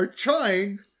are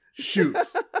trying,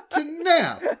 shoots, to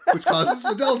nap, which causes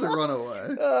Vidal to run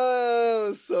away.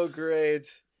 Oh, so great.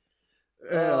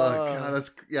 Oh God,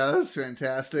 that's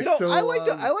fantastic. So I like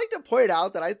to point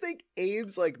out that I think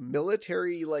Abe's like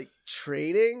military like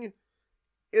training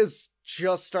is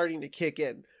just starting to kick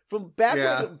in. From back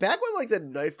when like the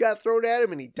knife got thrown at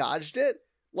him and he dodged it,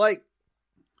 like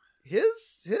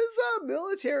his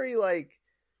military, like,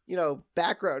 you know,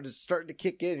 background is starting to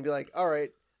kick in and be like, all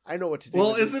right, I know what to do.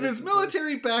 Well, is it his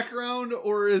military background,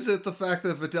 or is it the fact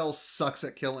that Vidal sucks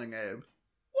at killing Abe?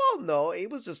 Well, no,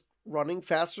 Abe was just running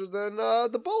faster than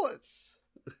the bullets.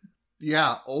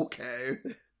 Yeah, okay.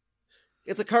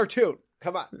 It's a cartoon.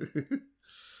 Come on.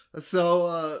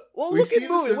 So, well, look at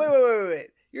movies. Wait.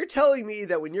 You're telling me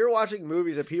that when you're watching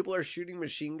movies and people are shooting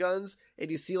machine guns and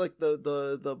you see like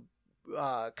the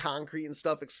concrete and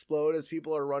stuff explode as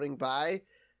people are running by,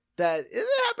 that it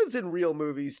happens in real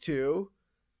movies too.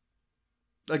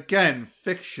 Again,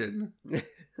 fiction.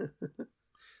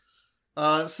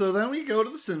 So then we go to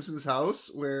the Simpsons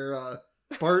house where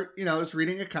Bart, you know, is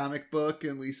reading a comic book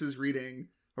and Lisa's reading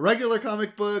a regular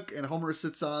comic book, and Homer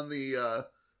sits on the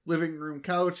living room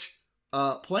couch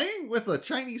playing with a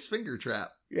Chinese finger trap.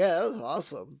 Yeah, that was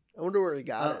awesome. I wonder where he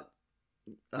got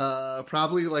it.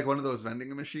 Probably like one of those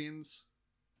vending machines.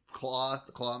 The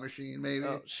claw machine, maybe.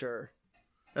 Oh, sure.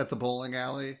 At the bowling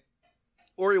alley.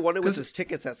 Or he won it with his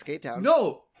tickets at Skate Town.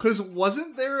 No, because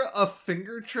wasn't there a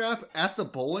finger trap at the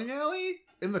bowling alley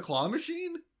in the claw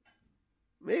machine?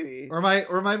 Maybe. Or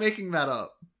am I making that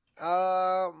up?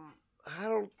 I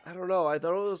don't know. I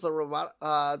thought it was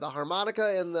the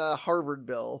harmonica and the Harvard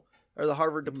bill or the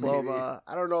Harvard diploma. Maybe.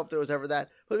 I don't know if there was ever that,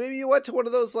 but maybe you went to one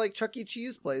of those like Chuck E.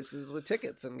 Cheese places with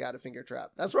tickets and got a finger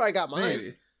trap. That's where I got mine.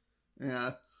 Maybe.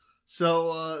 Yeah.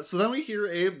 So then we hear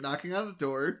Abe knocking on the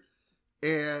door,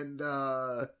 and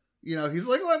you know, he's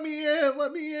like, let me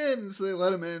in. So they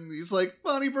let him in. He's like,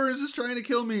 Bonnie Burns is trying to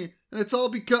kill me, and it's all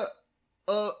because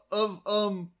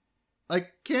of I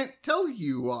can't tell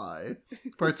you why.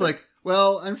 Bart's like,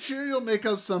 well, I'm sure you'll make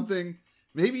up something.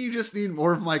 Maybe you just need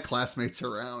more of my classmates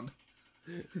around.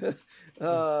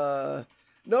 No.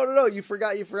 You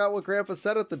forgot what Grandpa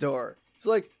said at the door. He's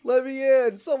like, let me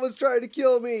in. Someone's trying to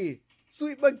kill me.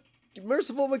 Sweet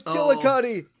merciful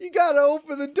McGillicuddy. You gotta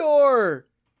open the door.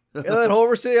 And then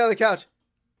Homer sitting on the couch.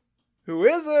 Who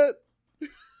is it?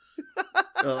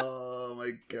 Oh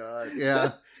my God.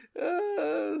 Yeah.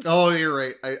 Oh, you're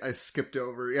right. I skipped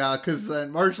over. Yeah, because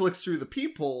then Marge looks through the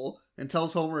peephole and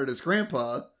tells Homer it is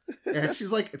Grandpa. And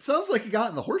she's like, it sounds like he got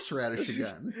in the horseradish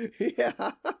again.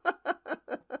 Yeah.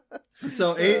 And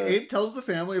so Abe tells the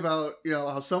family about, you know,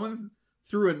 how someone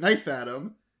threw a knife at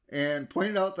him and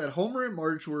pointed out that Homer and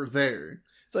Marge were there.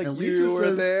 It's like, and Lisa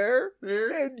were there,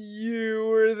 and you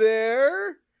were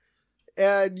there,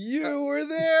 and you were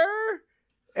there,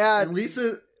 and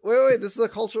Lisa... Wait, this is a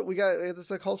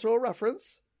cultural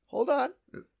reference. Hold on.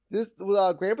 This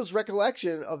Grandpa's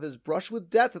recollection of his brush with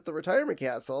death at the retirement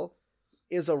castle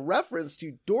is a reference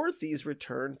to Dorothy's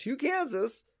return to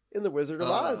Kansas in The Wizard of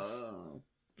Oz. Oh,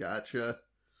 gotcha.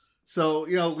 So,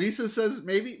 you know, Lisa says,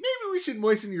 maybe we should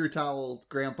moisten your towel,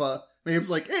 Grandpa. And Abe's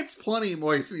like, it's plenty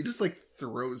moist. And he just, like,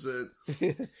 throws it.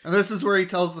 And this is where he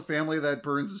tells the family that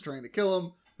Burns is trying to kill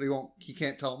him, but he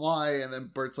can't tell him why. And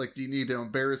then Bart's like, do you need to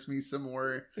embarrass me some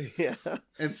more? Yeah.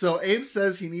 And so Abe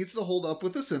says he needs to hold up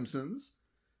with the Simpsons.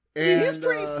 And he's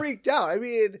pretty freaked out. I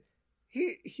mean,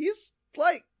 he's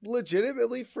like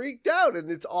legitimately freaked out,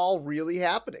 and it's all really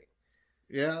happening.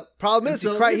 Yeah. Problem is,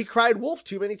 he cried wolf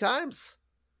too many times.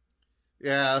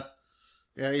 Yeah.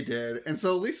 Yeah, he did. And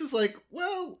so Lisa's like,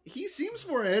 well, he seems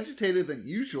more agitated than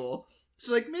usual. She's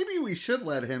like, maybe we should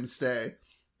let him stay.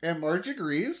 And Marge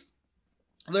agrees.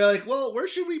 They're like, well, where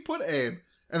should we put Abe?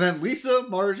 And then Lisa,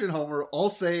 Marge, and Homer all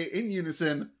say in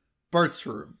unison, Bart's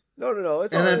room. No.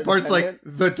 And then Bart's like,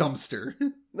 the dumpster.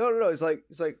 No. He's like,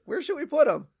 where should we put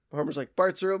him? Homer's like,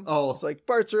 Bart's room. Oh. It's like,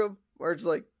 Bart's room. Marge's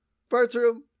like, Bart's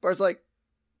room. Bart's like,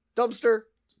 dumpster.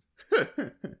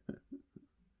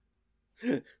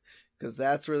 Because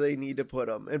that's where they need to put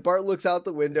him. And Bart looks out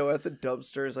the window at the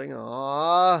dumpster. It's like,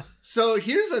 aww. So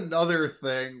here's another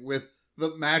thing with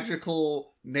the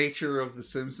magical nature of the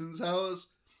Simpsons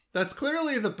house. That's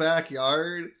clearly the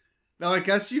backyard. Now, I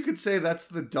guess you could say that's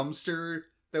the dumpster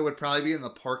that would probably be in the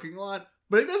parking lot.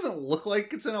 But it doesn't look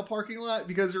like it's in a parking lot.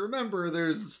 Because remember,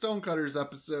 there's the Stonecutters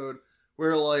episode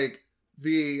where, like,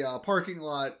 the parking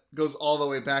lot goes all the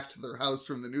way back to their house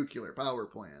from the nuclear power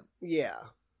plant. Yeah.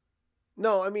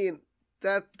 No, I mean,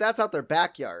 that's out their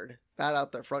backyard, not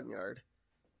out their front yard.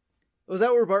 Was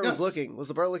that where Bart was looking? Was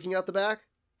the Bart looking out the back?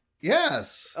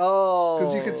 Yes. Oh.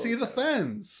 Because you could see the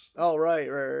fence. Oh, right.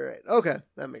 Okay,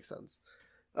 that makes sense.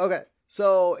 Okay,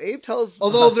 so Abe tells...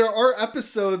 Although there are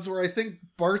episodes where I think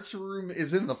Bart's room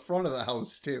is in the front of the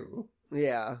house, too.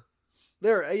 Yeah.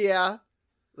 There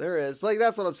is. Like,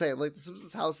 that's what I'm saying. Like, the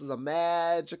Simpsons house is a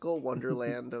magical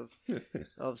wonderland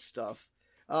of stuff.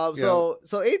 So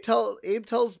Abe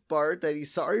tells Bart that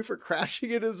he's sorry for crashing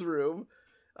in his room.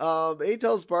 He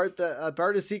tells Bart that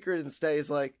Bart is secret instead. He's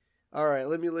like, all right,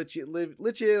 let me let you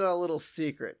in on a little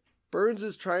secret. Burns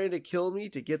is trying to kill me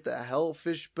to get the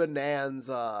Hellfish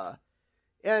bonanza.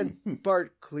 And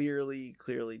Bart clearly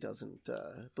doesn't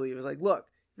believe. He's like, look,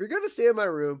 if you're going to stay in my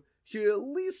room, you at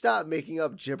least stop making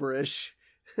up gibberish.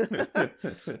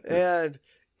 And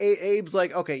Abe's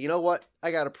like, okay, you know what?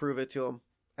 I got to prove it to him.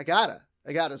 I got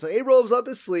to. So Abe rolls up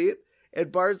his sleeve,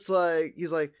 and Bart's like,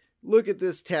 he's like, look at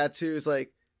this tattoo. He's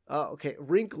like, okay,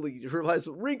 wrinkly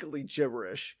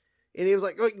gibberish. And he was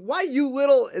like, why you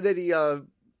little? And then he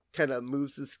kind of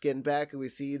moves his skin back, and we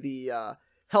see the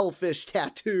Hellfish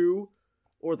tattoo,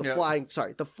 or the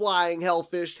flying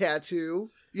Hellfish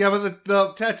tattoo. Yeah, but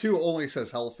the tattoo only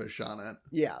says Hellfish on it.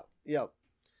 Yeah, yep.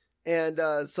 And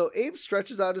so Abe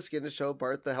stretches out his skin to show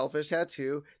Bart the Hellfish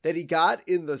tattoo that he got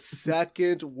in the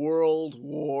Second World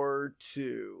War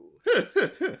II.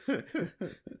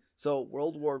 So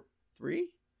World War III?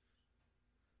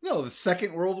 No, the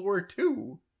Second World War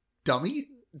II, dummy.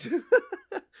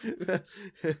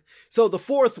 So the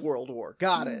Fourth World War.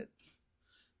 Got it.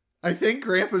 I think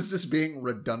Grandpa's just being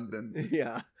redundant.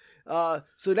 Yeah.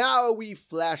 So now we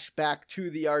flash back to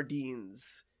the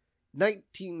Ardennes,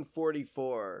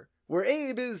 1944, where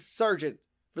Abe is sergeant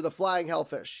for the Flying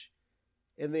Hellfish,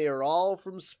 and they are all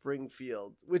from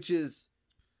Springfield, which is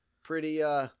pretty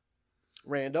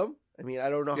random. I mean, I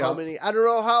don't know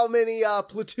how many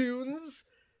platoons.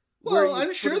 Well,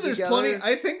 I'm sure there's plenty.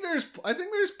 I think there's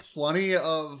plenty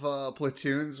of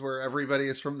platoons where everybody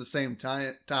is from the same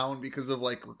town because of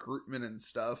like recruitment and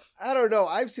stuff. I don't know.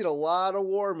 I've seen a lot of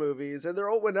war movies, and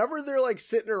whenever they're like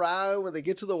sitting around when they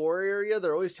get to the war area,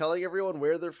 they're always telling everyone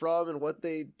where they're from and what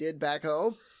they did back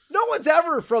home. No one's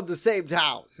ever from the same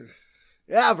town,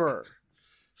 ever.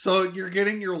 So you're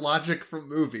getting your logic from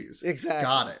movies. Exactly.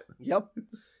 Got it. Yep.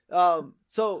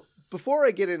 So before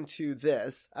I get into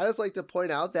this, I just like to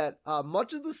point out that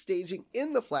much of the staging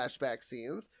in the flashback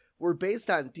scenes were based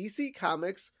on DC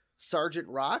Comics' Sergeant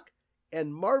Rock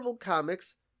and Marvel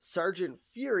Comics' Sergeant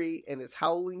Fury and his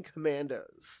Howling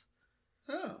Commandos.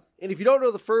 Oh. And if you don't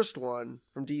know the first one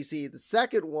from DC, the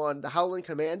second one, the Howling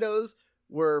Commandos,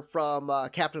 were from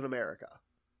Captain America.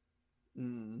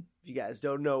 If you guys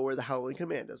don't know where the Howling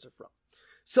Commandos are from.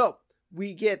 So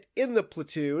we get in the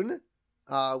platoon.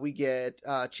 We get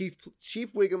Chief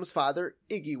Wiggum's father,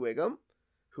 Iggy Wiggum,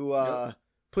 who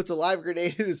puts a live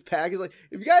grenade in his pack. He's like,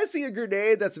 if you guys see a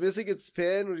grenade that's missing its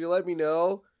pin, would you let me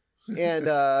know? And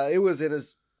it was in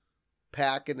his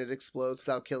pack, and it explodes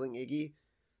without killing Iggy.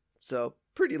 So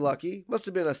pretty lucky. Must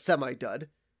have been a semi-dud.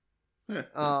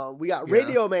 We got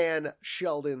Radio Man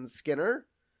Sheldon Skinner,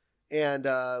 and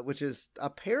which is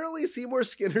apparently Seymour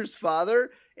Skinner's father.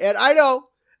 And I know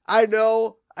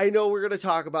we're going to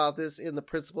talk about this in The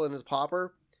Principal and His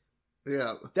Pauper.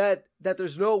 Yeah. That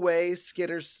there's no way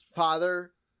Skinner's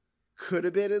father could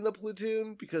have been in the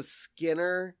platoon because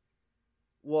Skinner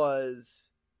was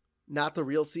not the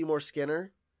real Seymour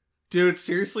Skinner. Dude,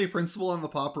 seriously, Principal and the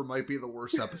Pauper might be the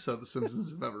worst episode The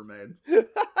Simpsons have ever made.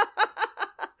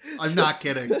 I'm not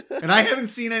kidding. And I haven't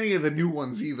seen any of the new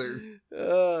ones either.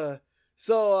 I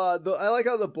like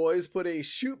how the boys put a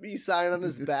shoot me sign on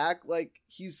his back, like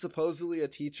he's supposedly a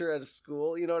teacher at a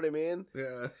school. You know what I mean?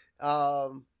 Yeah.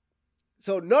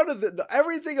 So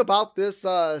everything about this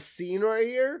scene right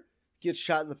here gets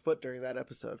shot in the foot during that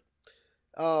episode.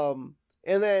 And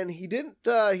then he did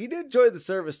join the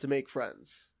service to make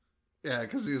friends. Yeah,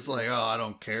 because he's like, oh, I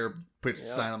don't care. Put a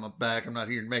sign on my back. I'm not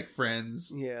here to make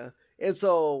friends. Yeah. And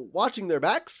so watching their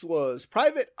backs was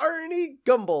Private Arnie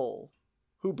Gumble,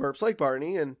 who burps like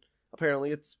Barney, and apparently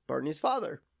it's Barney's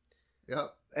father.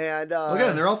 Yep. And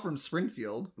again, they're all from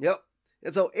Springfield. Yep.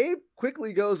 And so Abe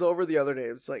quickly goes over the other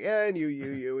names, like, and you,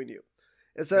 and you.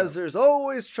 It says there's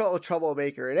always a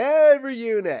troublemaker in every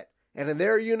unit. And in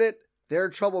their unit, their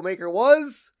troublemaker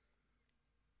was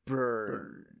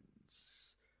Burns.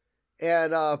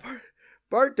 And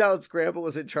Bart doubts Grampa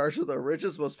was in charge of the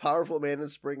richest, most powerful man in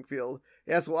Springfield.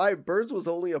 And that's why Burns was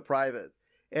only a private.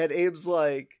 And Abe's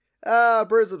like,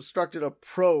 Burns obstructed a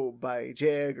probe by J.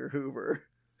 Edgar Hoover.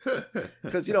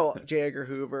 Because, J. Edgar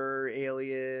Hoover,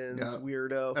 aliens,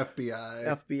 weirdo.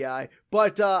 FBI.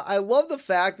 But I love the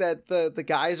fact that the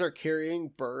guys are carrying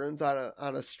Burns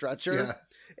on a stretcher. Yeah.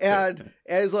 And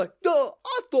he's like, I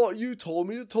thought you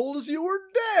told us you were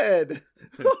dead.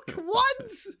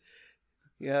 What?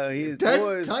 Yeah, he's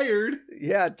dead tired.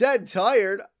 Yeah, dead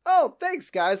tired. Oh,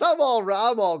 thanks, guys. I'm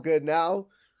all good now.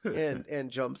 And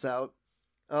jumps out.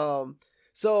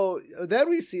 So then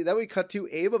we cut to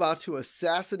Abe about to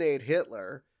assassinate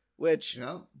Hitler, which,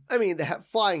 I mean, the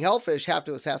Flying Hellfish have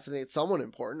to assassinate someone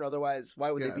important. Otherwise,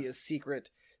 why would they be a secret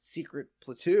secret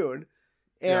platoon.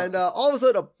 And all of a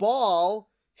sudden, a ball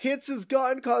hits his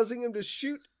gun, causing him to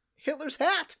shoot Hitler's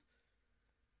hat.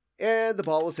 And the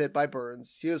ball was hit by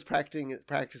Burns. He was practicing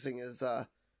his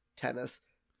tennis.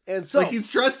 And so, like, he's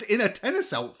dressed in a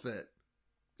tennis outfit.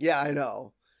 Yeah, I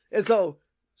know. And so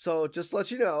just to let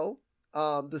you know,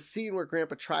 the scene where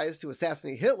Grampa tries to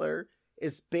assassinate Hitler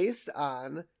is based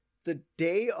on the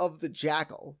Day of the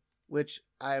Jackal, which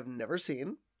I have never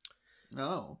seen.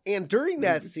 Oh. And during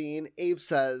that scene, Abe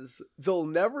says, "They'll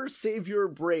never save your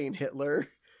brain, Hitler,"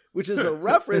 which is a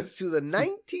reference to the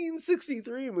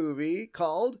 1963 movie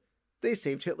called They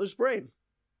Saved Hitler's Brain.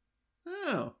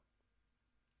 Oh.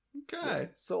 Okay.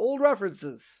 So old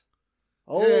references.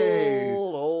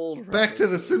 Old references. Back to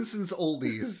the Simpsons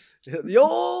oldies. The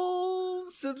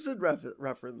old Simpson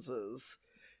references.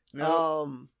 Yep.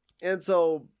 And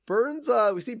so Burns,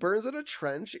 we see Burns in a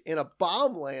trench and a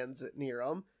bomb lands near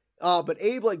him. But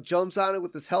Abe like jumps on it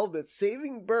with his helmet,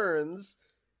 saving Burns.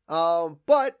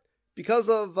 But because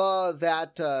of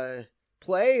that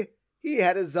play, he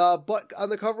had his butt on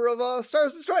the cover of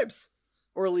Stars and Stripes.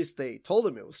 Or at least they told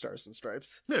him it was Stars and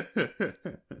Stripes.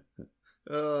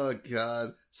 Oh,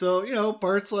 God. So,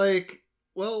 Bart's like,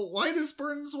 well, why does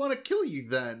Burns want to kill you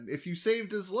then, if you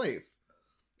saved his life?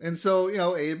 And so,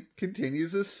 Abe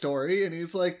continues his story, and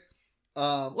he's like,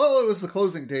 well, it was the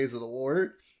closing days of the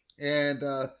war. And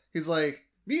he's like,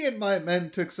 me and my men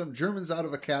took some Germans out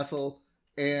of a castle,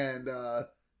 and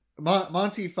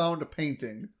Monty found a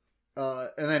painting.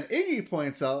 And then Iggy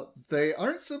points out they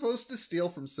aren't supposed to steal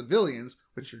from civilians,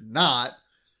 but you're not.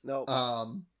 No.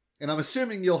 And I'm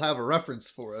assuming you'll have a reference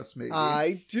for us, maybe.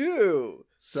 I do.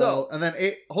 So and then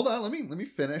hold on, let me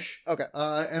finish. Okay.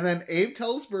 And then Abe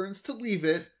tells Burns to leave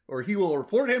it, or he will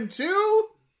report him to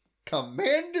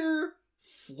Commander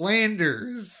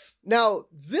Flanders. Now,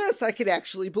 this I could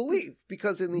actually believe,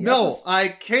 because in the No, I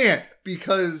can't,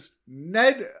 because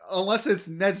Ned, unless it's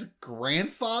Ned's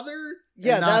grandfather.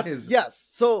 Yeah, that's his.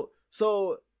 Yes.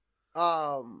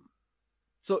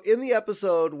 So in the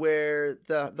episode where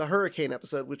the hurricane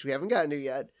episode, which we haven't gotten to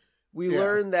yet, we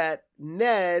learned that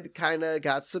Ned kind of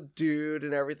got subdued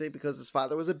and everything because his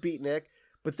father was a beatnik.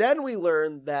 But then we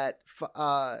learned that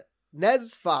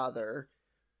Ned's father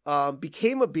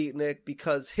became a beatnik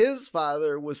because his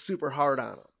father was super hard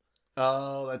on him.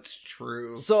 Oh, that's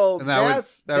true. So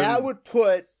that would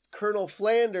put Colonel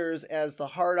Flanders as the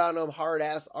hard on him, hard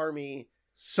ass army.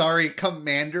 Sorry,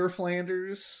 Commander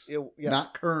Flanders, yes.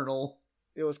 Not Colonel.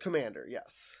 It was Commander,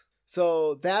 yes.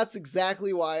 So that's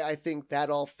exactly why I think that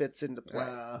all fits into play.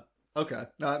 Okay,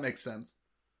 no, that makes sense.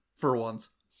 For once.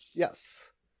 Yes.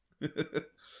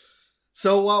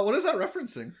 So what is that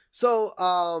referencing? So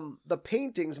the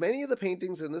paintings, many of the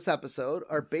paintings in this episode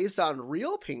are based on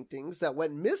real paintings that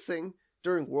went missing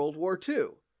during World War II.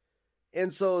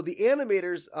 And so the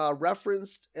animators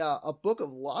referenced a book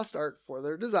of lost art for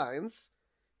their designs.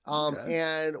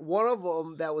 And one of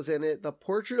them that was in it, the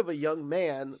portrait of a young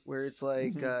man, where it's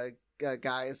like a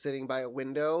guy is sitting by a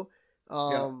window,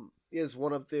 is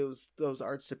one of those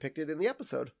arts depicted in the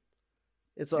episode.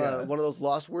 It's one of those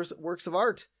lost works of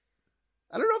art.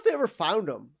 I don't know if they ever found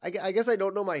them. I guess I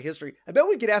don't know my history. I bet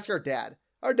we could ask our dad.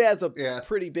 Our dad's a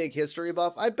pretty big history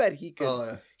buff. I bet he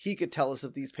could tell us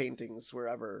if these paintings were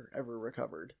ever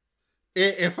recovered.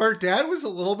 If our dad was a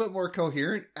little bit more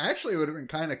coherent, actually it would have been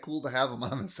kind of cool to have him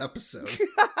on this episode.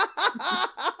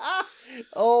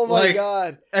 Oh my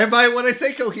God. And by when I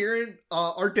say coherent,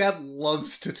 our dad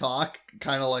loves to talk,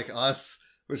 kind of like us,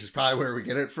 which is probably where we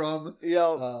get it from.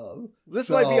 This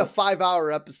might be a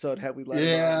 5-hour episode had we let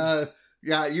him on.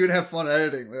 Yeah, you'd have fun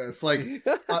editing this. Like,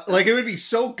 it would be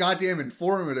so goddamn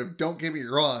informative, don't get me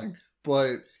wrong,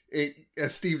 but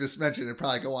as Steve just mentioned, it'd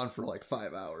probably go on for like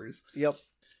 5 hours. Yep.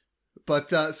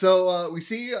 But, we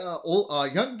see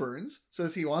young Burns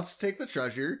says he wants to take the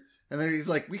treasure, and then he's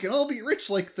like, we can all be rich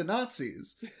like the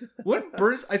Nazis.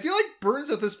 I feel like Burns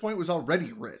at this point was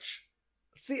already rich.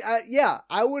 See,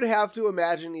 I would have to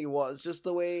imagine he was, just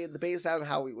based on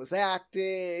how he was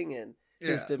acting and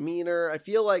his demeanor. I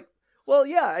feel like,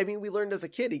 we learned as a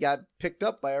kid he got picked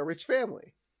up by a rich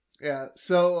family. Yeah,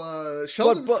 so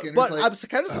Sheldon Skinner's but like... I'm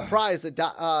kind of surprised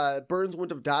that Burns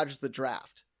wouldn't have dodged the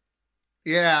draft.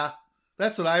 Yeah,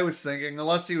 that's what I was thinking,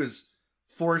 unless he was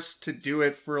forced to do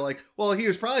it for he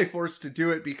was probably forced to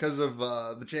do it because of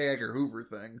the J. Edgar Hoover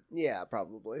thing. Yeah,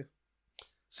 probably.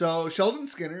 So Sheldon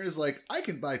Skinner is like, I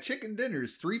can buy chicken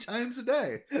dinners 3 times a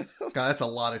day. God, that's a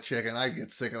lot of chicken. I'd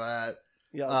get sick of that.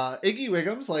 Yeah. Iggy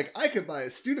Wiggum's like, I could buy a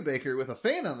Studebaker with a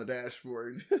fan on the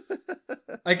dashboard.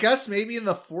 I guess maybe in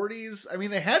the 40s. I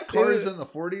mean, they had cars in the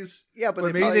 40s. Yeah, but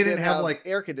maybe they didn't have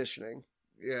air conditioning.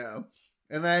 Yeah.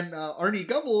 And then Arnie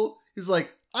Gumble is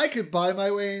like, I could buy my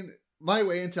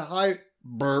way into high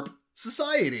burp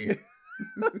society.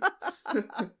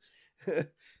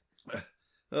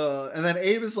 And then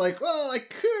Abe is like, well, I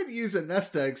could use a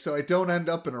nest egg so I don't end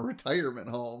up in a retirement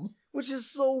home. Which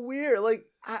is so weird. Like,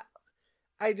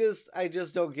 I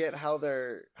just don't get how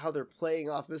they're playing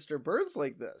off Mr. Burns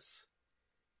like this.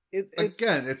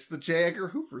 Again, it's the J. Edgar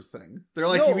Hoover thing. They're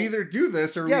like, you either do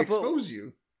this or we expose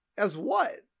you. As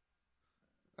what?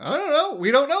 I don't know.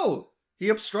 We don't know. He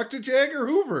obstructed J. Edgar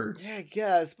Hoover. Yeah, I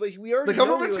guess. But we already The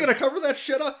government's going to cover that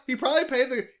shit up. He probably paid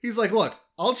He's like, look,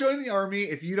 I'll join the army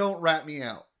if you don't rat me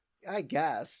out. I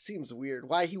guess. Seems weird.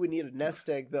 Why he would need a nest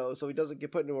egg, though, so he doesn't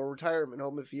get put into a retirement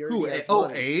home if he already has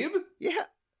money. Abe? Yeah.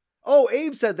 Oh,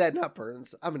 Abe said that, not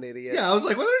Burns. I'm an idiot. Yeah, I was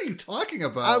like, what are you talking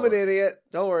about? I'm an idiot.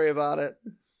 Don't worry about it.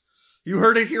 You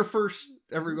heard it here first,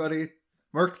 everybody.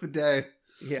 Mark the day.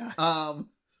 Yeah.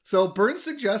 So Burns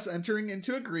suggests entering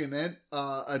into agreement.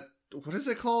 What is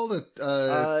it called? A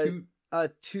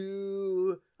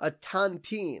tontine.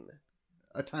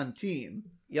 A tontine.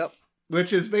 Yep.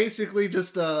 Which is basically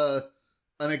just an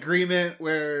agreement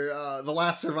where the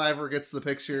last survivor gets the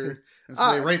picture, and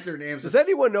so they write their names. Does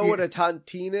anyone know what a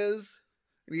tontine is?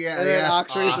 Yeah, and then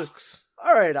Ox asks.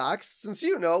 All right, Ox, since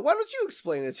you know, why don't you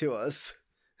explain it to us?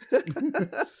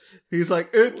 He's like,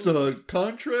 it's a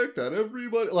contract that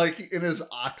everybody, like, in his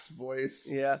Ox voice.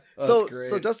 Yeah. Oh,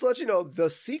 so just to let you know, the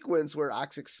sequence where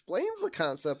Ox explains the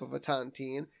concept of a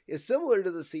tontine is similar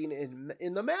to the scene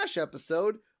in the MASH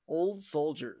episode, Old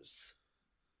Soldiers.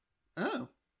 Oh.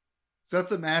 Is that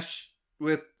the MASH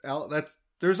with Al?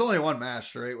 There's only one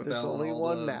MASH, right? With There's Alan only Alda.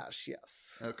 one MASH,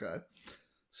 yes. Okay.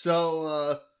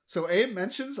 So Abe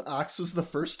mentions Ox was the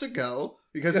first to go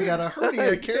because he had a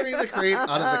hernia carrying the crate out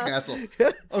of the castle.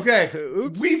 Okay.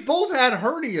 Oops. We both had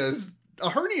hernias. A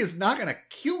hernia is not going to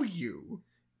kill you.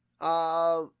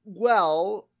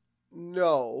 Well,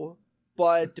 no.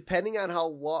 But depending on how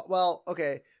long... Well,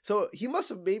 okay. So he must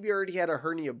have maybe already had a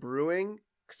hernia brewing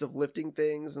because of lifting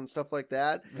things and stuff like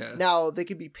that. Yeah. Now, they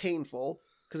can be painful.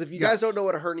 Because if you guys don't know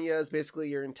what a hernia is, basically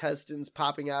your intestines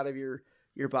popping out of your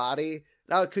body.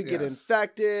 Now, it could get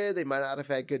infected. They might not have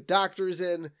had good doctors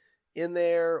in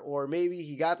there. Or maybe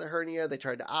he got the hernia. They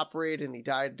tried to operate and he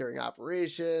died during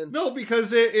operation. No,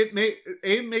 because Abe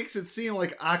makes it seem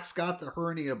like Ox got the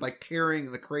hernia by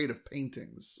carrying the crate of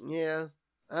paintings. Yeah.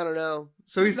 I don't know.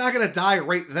 So he's not going to die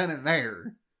right then and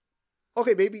there.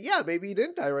 Okay, maybe he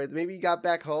didn't die right. Maybe he got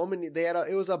back home and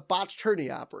it was a botched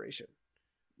hernia operation.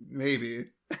 Maybe.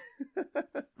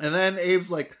 And then Abe's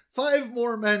like, 5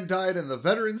 more men died in the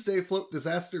Veterans Day float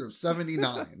disaster of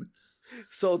 79.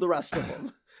 So the rest of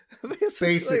them.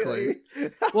 Basically.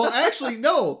 Well, actually,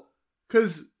 no.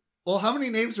 Because, how many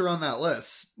names are on that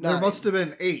list? 9. There must have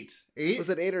been 8. 8? Was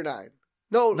it 8 or 9?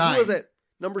 No, 9. Who was it?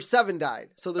 Number 7 died.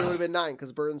 So there would have been 9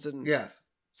 because Burns didn't. Yes.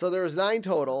 So there was 9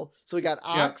 total. So we got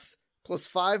Ox plus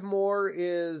 5 more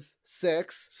is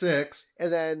 6. 6.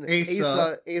 And then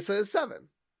Asa is 7.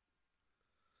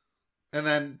 And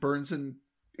then Burns and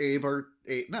Abe are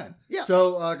 8, 9. Yeah.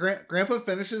 So Grampa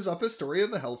finishes up his story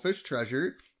of the Hellfish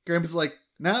treasure. Grampa's like,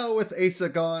 now with Asa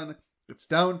gone, it's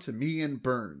down to me and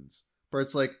Burns.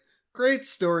 Bart's like, great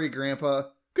story,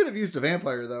 Grampa. Could have used a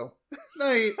vampire, though.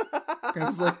 Night.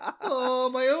 Grampa's like, oh,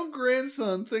 my own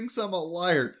grandson thinks I'm a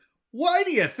liar. Why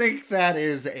do you think that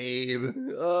is, Abe?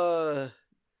 Because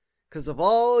of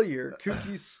all your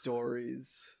kooky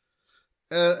stories.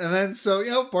 And then,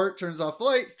 Bart turns off the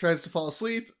light, tries to fall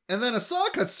asleep, and then a saw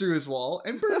cuts through his wall,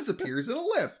 and Burns appears in a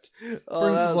lift.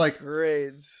 Burns is like,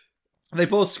 great. They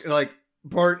both,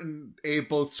 Bart and Abe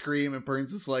both scream, and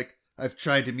Burns is like, I've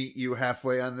tried to meet you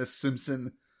halfway on this,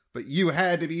 Simpson, but you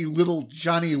had to be little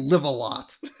Johnny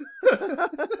Live-A-Lot.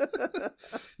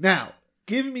 Now,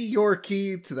 give me your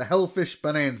key to the Hellfish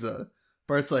Bonanza.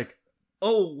 Bart's like,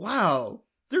 oh, wow,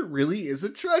 there really is a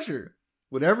treasure.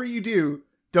 Whatever you do,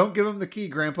 don't give him the key,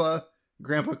 Grampa.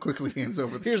 Grampa quickly hands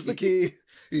over the key. Here's the key.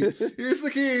 Here's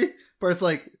the key. Bart's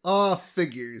like,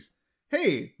 figures.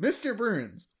 Hey, Mr.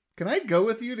 Burns, can I go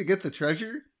with you to get the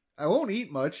treasure? I won't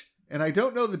eat much, and I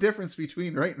don't know the difference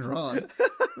between right and wrong.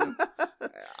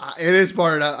 It is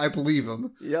Bart. I believe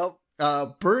him. Yep.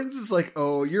 Burns is like,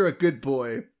 oh, you're a good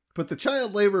boy, but the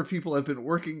child labor people have been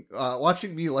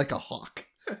watching me like a hawk.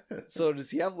 So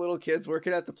does he have little kids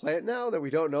working at the plant now that we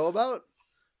don't know about?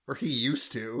 Or he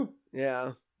used to.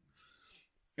 Yeah.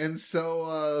 And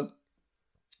so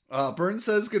Burns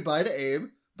says goodbye to Abe,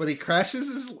 but he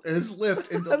crashes his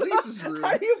lift into Lisa's room.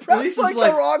 How do you press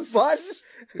the wrong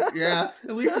button? Yeah.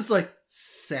 And Lisa's like,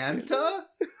 Santa?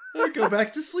 Go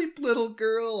back to sleep, little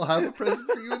girl. I'll have a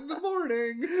present for you in the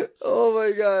morning. Oh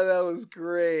my god, that was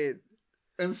great.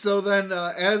 And so then,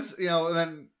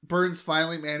 then Burns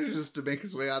finally manages to make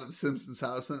his way out of the Simpsons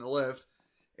house in the lift.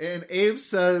 And Abe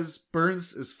says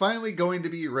Burns is finally going to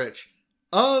be rich.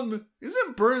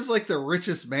 Isn't Burns like the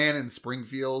richest man in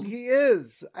Springfield? He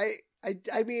is.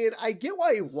 I mean, I get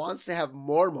why he wants to have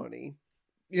more money.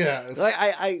 Yes. Like,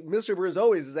 Mr. Burns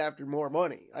always is after more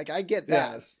money. Like, I get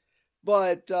that. Yes.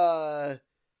 But, I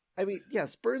mean,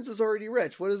 yes, Burns is already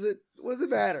rich. What does it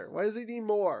matter? Why does he need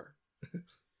more?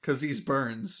 Because he's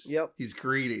Burns. Yep. He's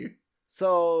greedy.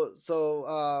 So,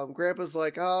 Grampa's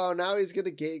like, oh, now he's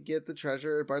gonna get the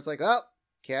treasure. Bart's like, oh,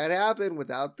 can't happen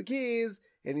without the keys.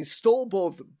 And he stole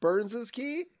both Burns's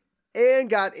key and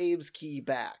got Abe's key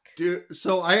back. Dude,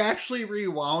 so I actually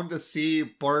rewound to see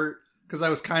Bart, because I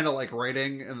was kind of like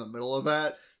writing in the middle of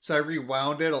that. So I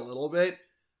rewound it a little bit.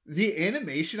 The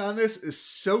animation on this is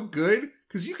so good,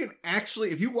 because you can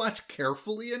actually, if you watch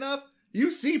carefully enough,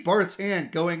 you see Bart's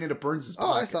hand going into Burns'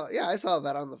 pocket. I saw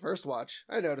that on the first watch.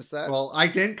 I noticed that. Well, I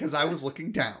didn't, because I was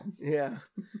looking down. Yeah.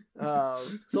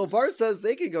 So Bart says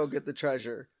they can go get the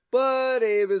treasure, but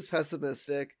Abe is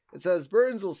pessimistic. It says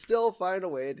Burns will still find a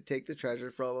way to take the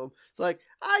treasure from him. It's like,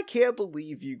 I can't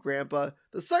believe you, Grampa.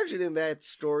 The sergeant in that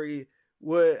story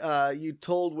you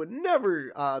told would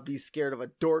never be scared of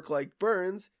a dork like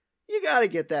Burns. You gotta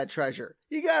get that treasure.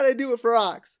 You gotta do it for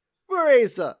Ox, for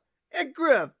Asa, and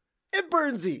Griff, and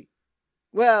Burnsy.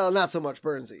 Well, not so much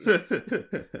Burnsy.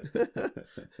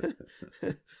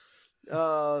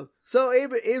 So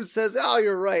Abe says, "Oh,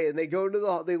 you're right," and they go to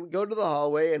the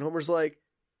hallway, and Homer's like,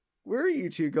 "Where are you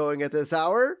two going at this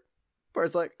hour?"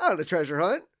 Bart's like, "On a treasure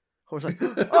hunt." Homer's like,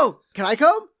 "Oh, can I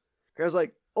come?" Guy's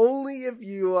like, "Only if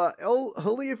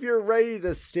you're ready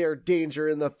to stare danger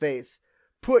in the face.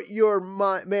 Put your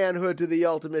manhood to the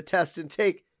ultimate test and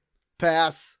take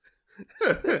pass."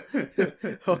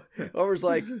 Homer's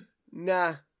like,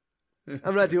 "Nah,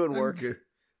 I'm not doing work.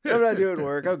 I'm not doing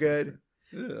work. I'm good."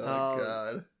 Oh,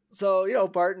 God. So,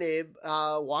 Bart and Abe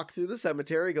walk through the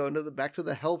cemetery, going back to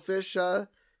the Hellfish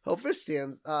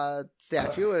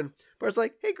statue, and Bart's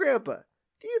like, "Hey, Grandpa,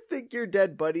 do you think your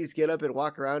dead buddies get up and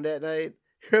walk around at night?"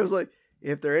 Grandpa's like,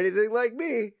 "If they're anything like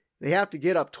me, they have to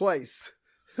get up twice."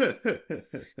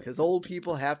 Because old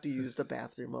people have to use the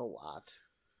bathroom a lot.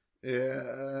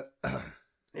 Yeah.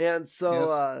 And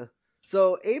so,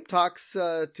 so Abe talks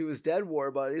to his dead war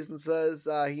buddies and says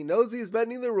he knows he's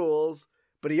bending the rules,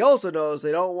 but he also knows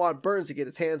they don't want Burns to get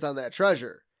his hands on that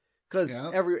treasure, because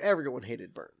everyone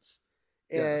hated Burns.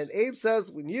 And Abe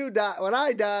says, when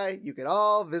I die, you can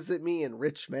all visit me in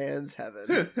rich man's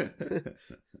heaven.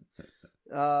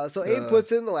 So Abe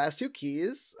puts in the last two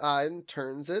keys and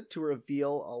turns it to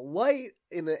reveal a light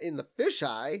in the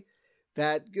fisheye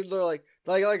that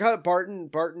like how Bart and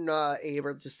Abe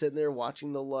are just sitting there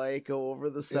watching the light go over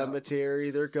the cemetery.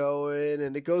 Yeah. They're going,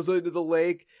 and it goes into the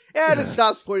lake, and it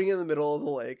stops pointing in the middle of the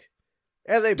lake,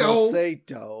 and they both say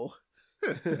 "doe."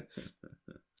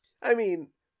 I mean,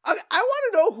 I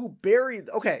want to know who buried.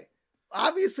 Okay,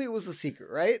 obviously it was a secret,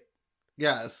 right?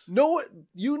 Yes.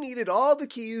 You needed all the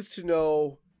keys to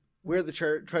know where the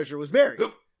treasure was buried.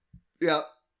 Yeah.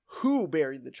 Who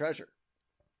buried the treasure?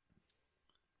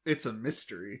 It's a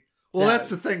mystery. Well, that's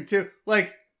the thing too.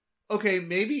 Like, okay,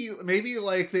 maybe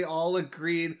like they all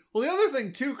agreed. Well, the other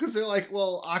thing too, because they're like,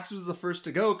 well, Ox was the first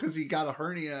to go because he got a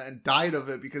hernia and died of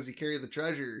it because he carried the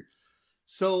treasure.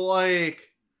 So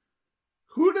like,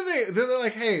 who do they? They're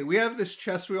like, hey, we have this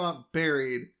chest we want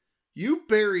buried. You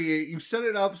bury it. You set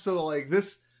it up so like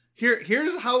this.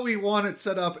 Here's how we want it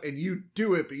set up, and you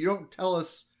do it, but you don't tell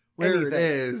us where it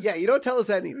is. Yeah, you don't tell us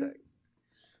anything.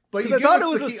 But I thought it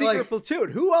was a secret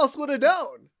platoon. Who else would have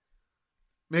known?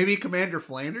 Maybe Commander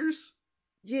Flanders?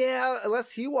 Yeah,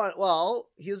 unless his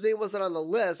name wasn't on the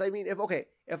list. I mean,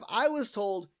 if I was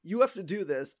told you have to do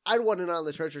this, I'd want it on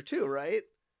the treasure too, right?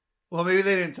 Well, maybe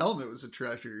they didn't tell him it was a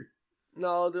treasure.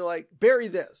 No, they're like, bury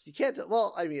this. You can't.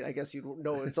 Well, I mean, I guess you'd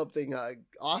know it's something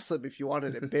awesome if you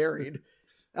wanted it buried.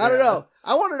 I don't know.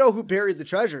 I want to know who buried the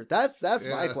treasure. That's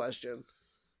my question.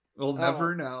 We'll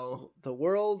never know. The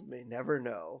world may never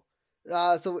know.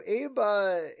 So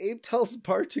Abe tells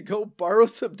Bart to go borrow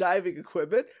some diving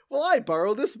equipment. Well, I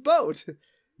borrow this boat.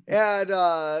 And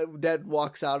Ned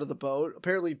walks out of the boat.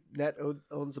 Apparently, Ned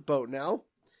owns a boat now.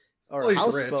 Or a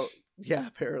houseboat. Yeah,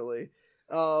 apparently.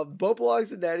 Boat belongs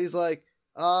to Ned. He's like,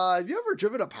 have you ever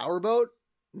driven a powerboat?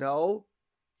 No.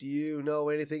 Do you know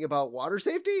anything about water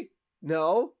safety?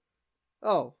 No.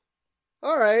 Oh.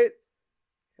 All right.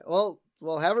 Well,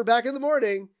 we'll have her back in the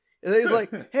morning. And then he's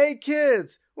like, hey,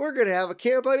 kids, we're going to have a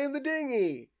camp out in the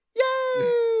dinghy.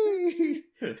 Yay!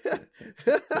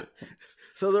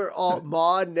 So they're all,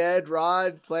 Maud, Ned,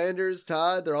 Rod, Flanders,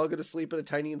 Todd, they're all going to sleep in a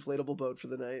tiny inflatable boat for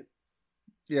the night.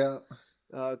 Yeah.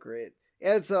 Oh, great.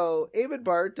 And so Abe and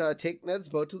Bart take Ned's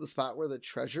boat to the spot where the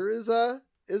treasure is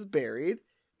buried.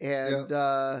 And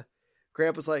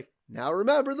Grampa's like, now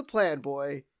remember the plan,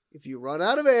 boy. If you run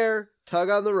out of air, tug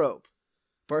on the rope.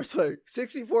 Bart's like,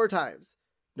 64 times.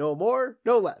 No more,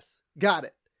 no less. Got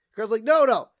it. Grampa's like,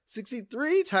 no.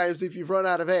 63 times if you've run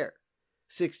out of air.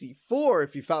 64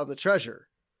 if you found the treasure.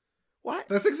 What?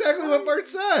 That's exactly what Bart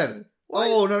said. What?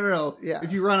 Oh, no. Yeah.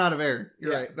 If you run out of air.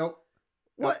 You're right. Nope.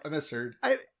 What? I misheard.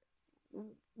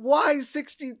 Why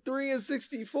 63 and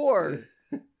 64?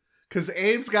 Because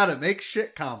Abe's got to make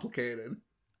shit complicated.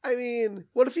 I mean,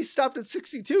 what if he stopped at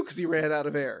 62 because he ran out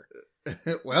of air?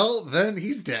 Well, then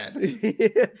he's dead.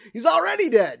 He's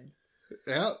already dead.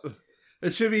 Yeah.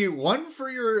 It should be one if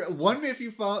you're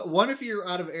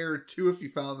out of air, 2 if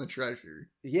you found the treasure.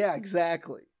 Yeah,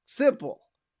 exactly. Simple.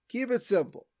 Keep it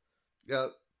simple. Yep.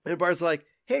 And Bart's like,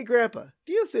 hey, Grandpa,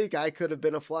 do you think I could have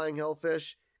been a flying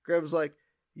hellfish? Grampa's like,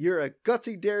 you're a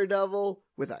gutsy daredevil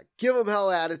with a give 'em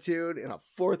hell attitude and a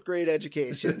 4th grade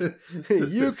education.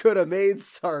 You could have made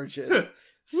sergeant.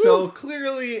 So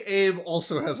clearly Abe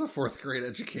also has a 4th grade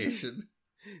education.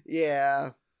 Yeah.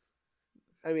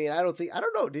 I mean, I don't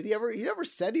know. Did he never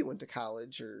said he went to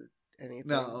college or anything.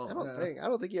 No. I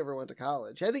don't think he ever went to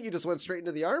college. I think he just went straight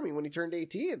into the army when he turned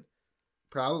 18.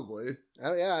 Probably.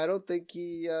 I don't think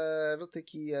he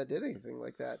did anything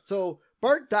like that. So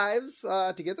Bart dives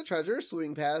to get the treasure,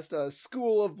 swimming past a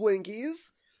school of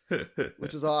Blinkies,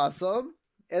 which is awesome.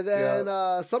 And then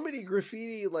somebody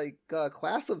graffiti like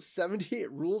class of 78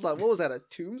 rules on, what was that, a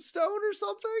tombstone or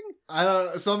something? I don't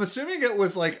know. So I'm assuming it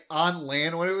was like on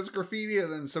land when it was graffiti and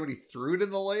then somebody threw it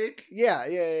in the lake. Yeah.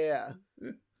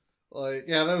 Like,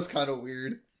 yeah, that was kind of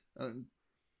weird.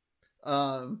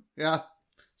 Yeah.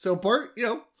 So Bart,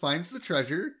 finds the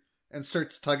treasure and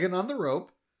starts tugging on the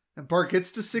rope. And Bart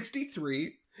gets to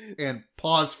 63 and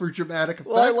pause for dramatic effect.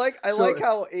 Well, I like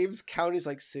how Abe's count is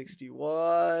like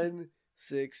 61,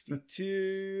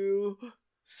 62,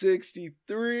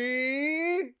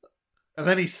 63. And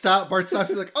then Bart stops,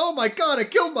 he's like, oh my god, I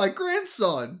killed my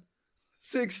grandson.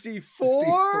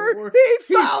 64? He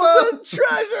found the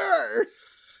treasure!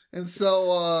 And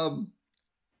so,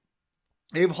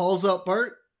 Abe hauls up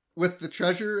Bart with the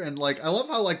treasure, and I love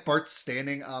how Bart's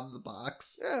standing on the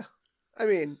box. Yeah. I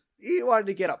mean, he wanted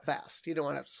to get up fast. He didn't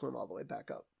want to have to swim all the way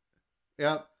back up.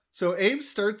 Yep. So Abe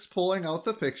starts pulling out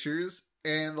the pictures,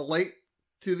 and the light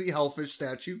to the Hellfish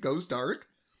statue goes dark.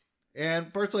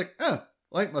 And Bart's like,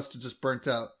 light must have just burnt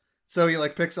out. So he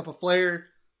picks up a flare,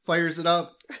 fires it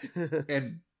up,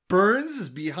 and Burns is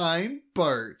behind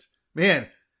Bart. Man,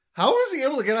 how was he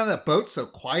able to get on that boat so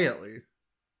quietly?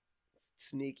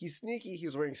 Sneaky. He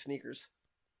was wearing sneakers.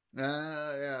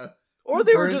 Yeah. Or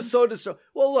they were just so distracted.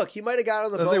 Well, look, he might have got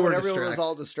on the boat when everyone was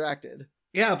all distracted.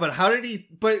 Yeah, but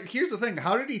but here's the thing.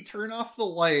 How did he turn off the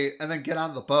light and then get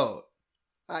on the boat?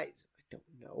 I don't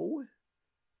know.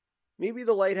 Maybe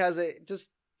the light has I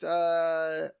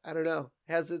don't know,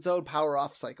 has its own power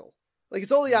off cycle.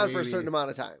 It's only on for a certain amount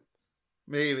of time.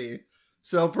 Maybe.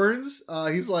 So Burns,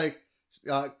 he's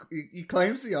he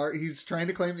claims the art. He's trying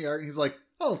to claim the art, and he's like,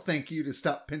 oh, thank you to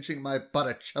stop pinching my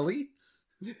Botticelli.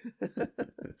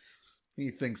 He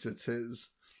thinks it's his.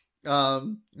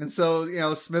 And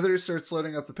so, Smithers starts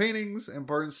loading up the paintings, and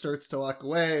Burns starts to walk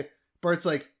away. Bart's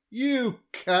like, you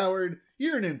coward,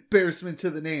 you're an embarrassment to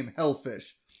the name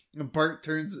Hellfish. And Bart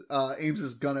aims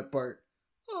his gun at Bart.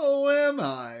 Oh, am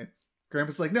I?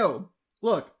 Grampa's like, no,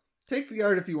 look, take the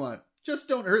art if you want. Just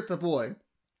don't hurt the boy.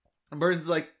 And Burns is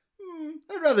like,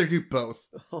 I'd rather do both.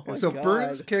 Oh my and so God.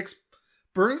 Burns kicks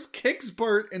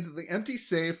Bart into the empty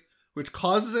safe, which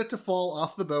causes it to fall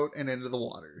off the boat and into the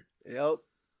water. Yep.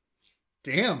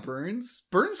 Damn, Burns.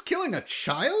 Burns killing a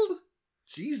child?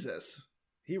 Jesus.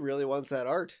 He really wants that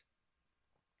art.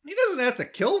 He doesn't have to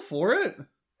kill for it.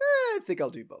 I think I'll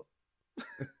do both.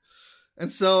 And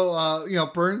so,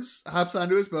 Burns hops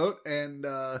onto his boat and,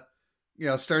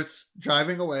 starts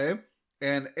driving away.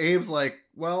 And Abe's like,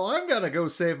 well, I'm going to go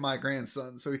save my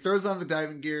grandson. So he throws on the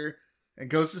diving gear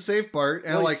and goes to save Bart.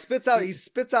 And he spits out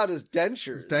his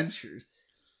dentures.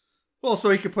 Well, so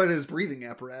he could put his breathing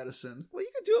apparatus in. Well, you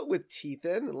could do it with teeth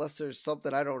in, unless there's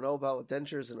something I don't know about with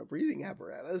dentures and a breathing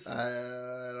apparatus.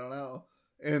 I don't know.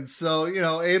 And so,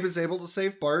 Abe is able to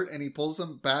save Bart, and he pulls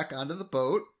him back onto the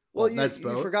boat. Well, Ned's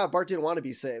boat. You forgot Bart didn't want to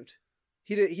be saved.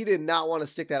 He did not want to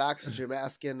stick that oxygen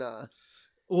mask in.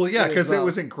 Well, yeah, because it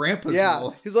was in Grampa's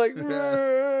mouth. He's like,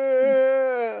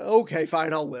 okay,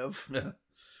 fine, I'll live. Yeah.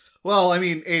 Well, I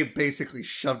mean, Abe basically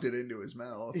shoved it into his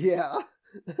mouth. Yeah.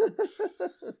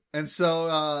 And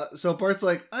so Bart's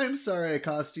like, I'm sorry I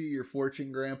cost you your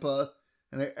fortune, Grandpa.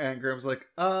 And Graham's like,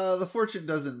 the fortune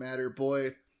doesn't matter,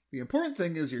 boy. The important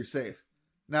thing is you're safe.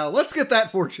 Now let's get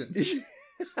that fortune.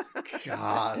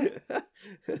 God.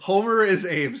 Homer is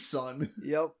Abe's son.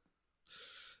 Yep.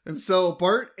 And so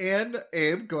Bart and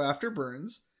Abe go after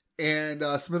Burns. And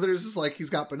Smithers is like, he's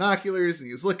got binoculars and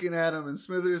he's looking at him. And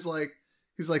Smithers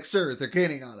he's like, sir, they're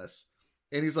gaining on us.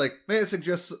 And he's like, may I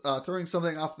suggest throwing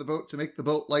something off the boat to make the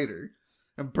boat lighter?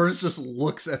 And Burns just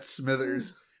looks at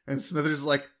Smithers. And Smithers is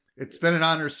like, it's been an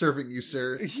honor serving you,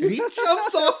 sir. And he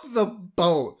jumps off the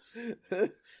boat.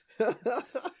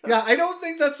 Yeah, I don't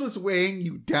think that's what's weighing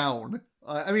you down.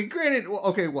 I mean, granted,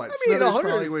 okay, what? I mean,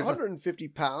 150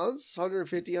 pounds,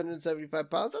 150, 175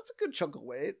 pounds. That's a good chunk of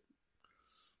weight.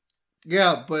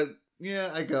 Yeah, but yeah,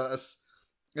 I guess.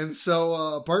 And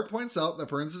so Bart points out that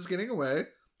Burns is getting away.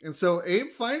 And so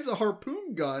Abe finds a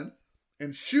harpoon gun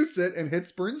and shoots it and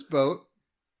hits Burns' boat.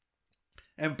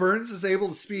 And Burns is able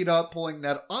to speed up, pulling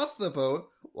Ned off the boat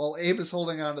while Abe is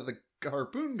holding onto the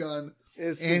harpoon gun.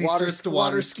 And he starts to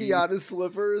water ski on his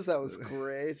slippers. That was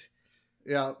great.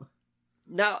 Yeah.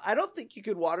 Now, I don't think you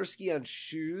could water ski on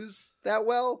shoes that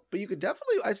well, but you could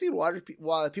definitely... I've seen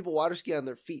people water ski on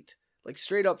their feet. Like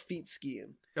straight up feet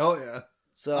skiing. Oh, yeah.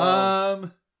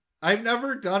 So... I've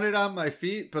never done it on my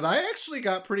feet, but I actually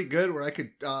got pretty good where I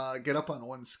could get up on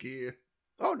one ski.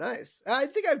 Oh, nice. I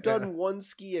think I've done one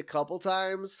ski a couple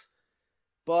times,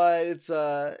 but it's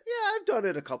I've done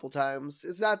it a couple times.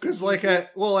 It's not because like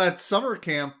at summer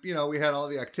camp, you know, we had all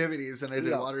the activities and I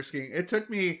did water skiing. It took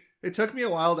me a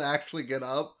while to actually get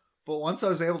up, but once I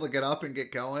was able to get up and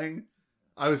get going,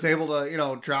 I was able to, you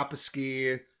know, drop a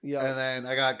ski. Yeah. And then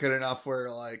I got good enough where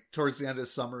like towards the end of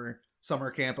summer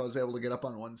camp, I was able to get up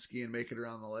on one ski and make it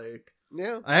around the lake.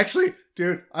 Yeah. I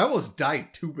almost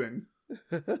died tubing.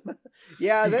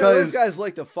 Yeah, those guys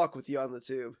like to fuck with you on the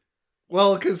tube.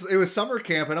 Well, because it was summer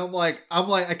camp, and I'm like,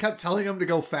 I kept telling them to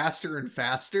go faster and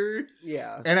faster.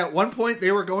 Yeah. And at one point,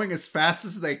 they were going as fast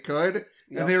as they could,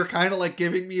 and they were kind of like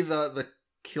giving me the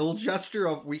kill gesture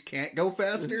of we can't go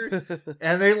faster.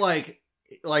 And they like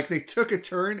they took a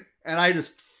turn, and I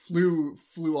just flew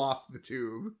off the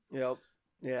tube. Yep.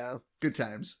 Yeah. Good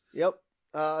times. Yep.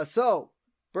 So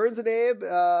Burns and Abe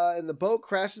and the boat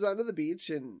crashes onto the beach,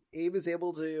 and Abe is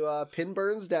able to pin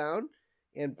Burns down,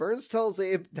 and Burns tells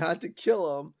Abe not to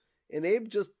kill him, and Abe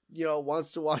just, you know,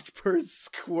 wants to watch Burns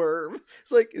squirm.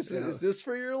 It's like, is this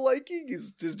for your liking?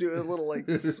 He's just doing a little like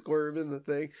squirm in the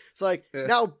thing. It's like,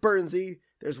 now Burnsy,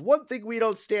 there's one thing we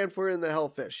don't stand for in the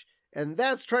Hellfish, and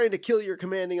that's trying to kill your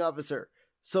commanding officer.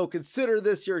 So consider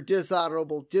this your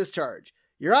dishonorable discharge.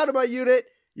 You're out of my unit.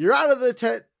 You're out of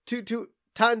the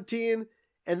Tontine.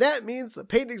 And that means the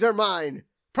paintings are mine.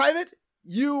 Private,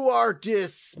 you are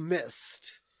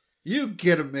dismissed. You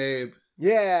get him, Abe.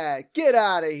 Yeah, get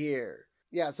out of here.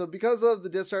 Yeah, so because of the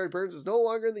discharge, Burns is no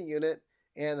longer in the unit,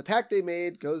 and the pact they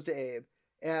made goes to Abe.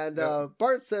 And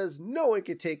Bart says no one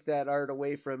can take that art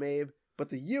away from Abe, but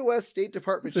the U.S. State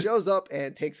Department shows up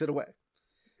and takes it away.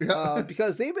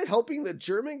 Because they've been helping the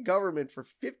German government for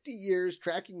 50 years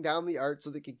tracking down the art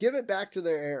so they could give it back to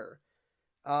their heir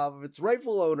of its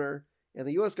rightful owner, and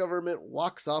the U.S. government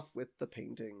walks off with the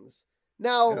paintings.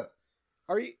 Now,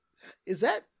 is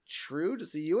that true?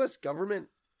 Does the U.S. government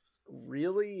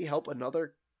really help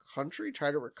another country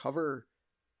try to recover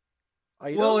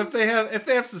items? Well, if they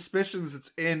have suspicions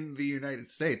it's in the United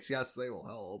States, yes, they will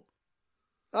help.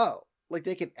 Oh. Like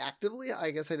they can actively?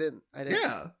 I guess I didn't.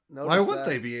 Yeah. Why wouldn't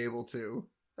they be able to?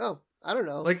 Oh, I don't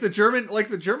know. Like the German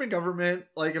government,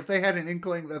 like if they had an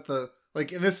inkling that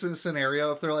like in this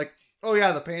scenario, if they're like, oh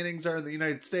yeah, the paintings are in the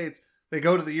United States, they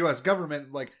go to the U.S.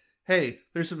 government like, hey,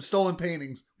 there's some stolen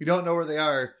paintings. We don't know where they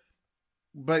are,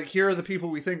 but here are the people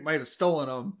we think might have stolen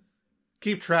them.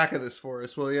 Keep track of this for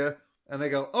us, will you? And they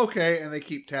go, okay, and they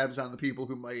keep tabs on the people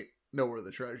who might know where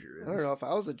the treasure is. I don't know. If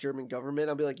I was a German government,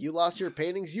 I'd be like, you lost your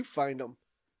paintings, you find them.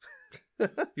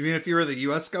 You mean if you were the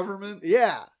U.S. government?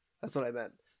 Yeah, that's what I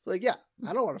meant. Like, yeah,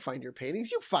 I don't want to find your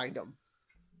paintings, you find them.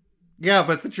 Yeah,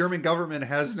 but the German government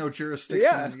has no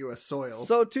jurisdiction on U.S. soil.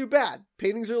 So too bad.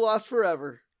 Paintings are lost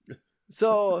forever.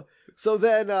 So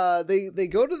then they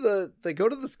go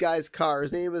to this guy's car.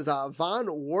 His name is von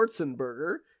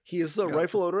Warzenberger. He is the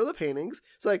rightful owner of the paintings.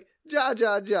 It's like,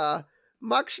 ja,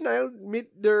 mach schnell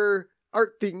mit der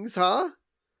art things, huh?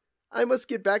 I must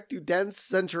get back to Dance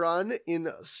Centron in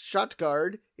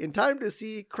Stuttgart in time to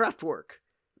see Kraftwerk.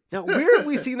 Now, where have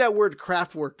we seen that word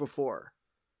Kraftwerk before?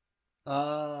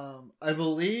 I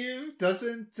believe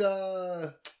doesn't.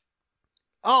 Oh,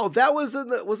 that wasn't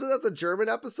that the German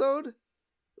episode?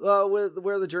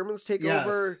 Where the Germans take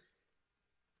over.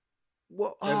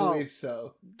 Well, I believe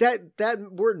so.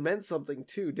 That word meant something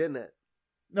too, didn't it?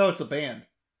 No, it's a band.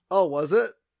 Oh, was it?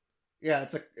 Yeah,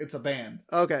 it's a band.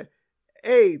 Okay.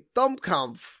 Hey,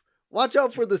 Thumbkampf, watch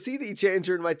out for the CD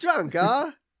changer in my trunk,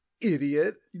 huh?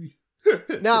 Idiot.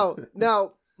 Now,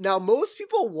 most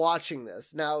people watching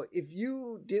this, now, if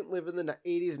you didn't live in the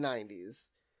 80s, 90s,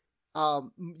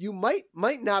 you might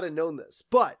not have known this,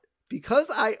 but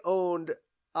because I owned,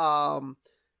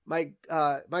 my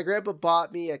grandpa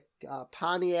bought me a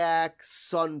Pontiac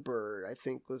Sunbird, I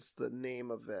think was the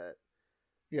name of it.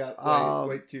 Yeah,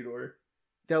 white two-door.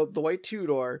 The white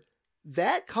two-door.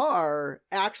 That car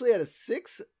actually had a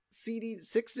 6-disc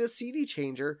CD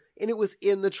changer, and it was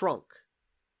in the trunk.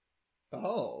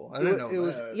 Oh, I didn't know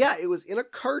that. Yeah, it was in a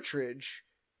cartridge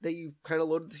that you kind of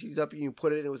loaded the CDs up and you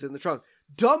put it in, and it was in the trunk.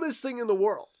 Dumbest thing in the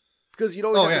world, because you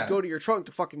don't always have to go to your trunk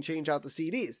to fucking change out the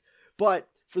CDs. But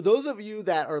for those of you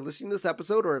that are listening to this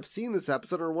episode or have seen this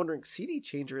episode and are wondering, CD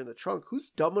changer in the trunk, who's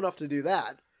dumb enough to do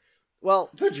that? Well,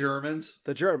 the Germans.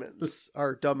 The Germans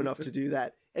are dumb enough to do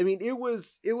that. I mean, it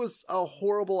was a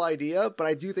horrible idea, but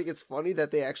I do think it's funny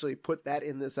that they actually put that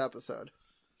in this episode.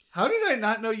 How did I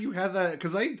not know you had that?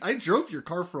 Because I drove your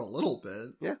car for a little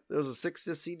bit. Yeah, there was a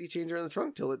 6-disc CD changer in the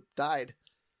trunk till it died.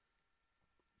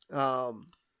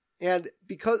 And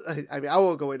because, I mean, I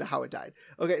won't go into how it died.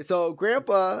 Okay, so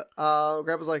Grandpa's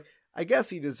like, I guess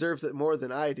he deserves it more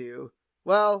than I do.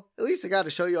 Well, at least I got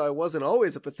to show you I wasn't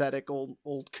always a pathetic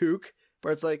old kook.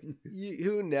 Bart's like,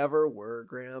 you never were,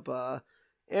 Grandpa.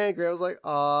 And Grandpa's like,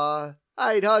 aw,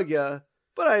 I'd hug you,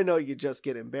 but I know you just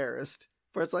get embarrassed.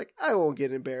 Bart's like, I won't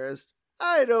get embarrassed.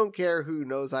 I don't care who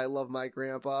knows I love my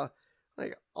grandpa.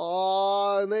 Like,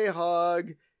 aw, and they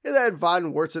hug. And then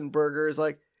Von Wurzenberger is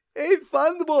like, hey,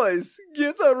 fun boys,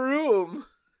 get a room.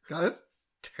 God, that's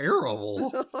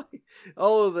terrible.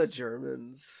 Oh, the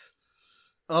Germans.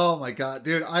 Oh my God,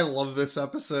 dude, I love this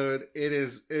episode. It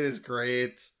is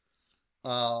great.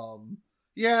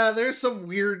 Yeah, there's some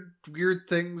weird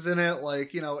things in it.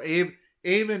 Like, you know,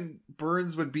 Abe and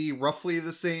Burns would be roughly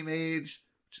the same age,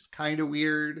 which is kind of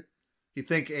weird. You'd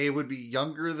think Abe would be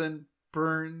younger than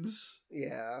Burns.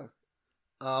 Yeah.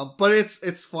 But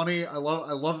it's funny. I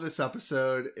love this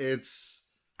episode. It's,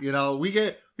 you know, we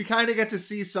kind of get to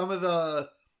see some of the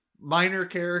minor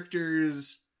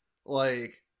characters,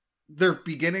 like their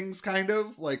beginnings, kind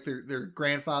of like their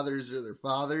grandfathers or their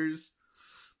fathers.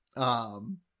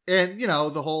 And you know,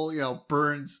 the whole, you know,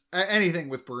 Burns, anything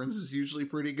with Burns is usually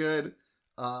pretty good.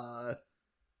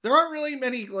 There aren't really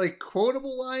many like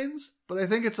quotable lines, but I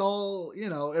think it's all, you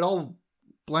know, it all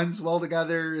blends well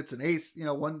together. It's an ace, you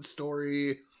know, one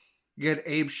story. You get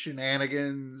Abe's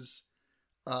shenanigans.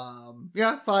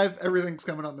 Yeah, 5. Everything's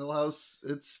coming up Millhouse.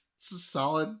 It's a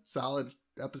solid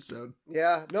episode.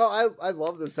 Yeah, no, I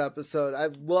love this episode. I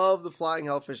love the Flying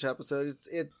Hellfish episode.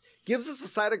 It gives us a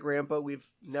side of Grandpa we've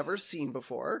never seen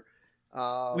before.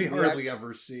 We hardly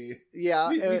ever see.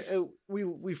 Yeah,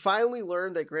 we finally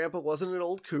learned that Grandpa wasn't an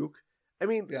old kook. I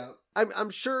mean, yeah. I'm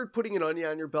sure putting an onion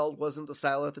on your belt wasn't the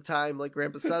style at the time, like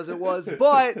Grandpa says it was,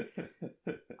 but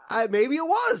maybe it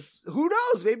was. Who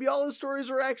knows? Maybe all his stories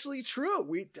were actually true.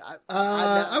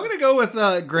 I'm gonna go with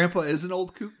Grandpa is an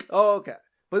old kook. Oh, okay,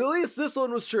 but at least this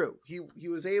one was true. He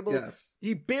was able. Yes.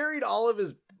 He buried all of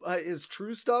his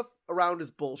true stuff around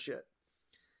his bullshit.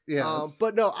 Yeah.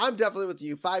 But no, I'm definitely with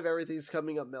you. 5 everything's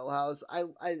coming up Millhouse.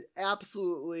 I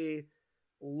absolutely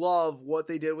love what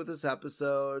they did with this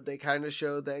episode. They kind of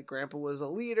showed that Grandpa was a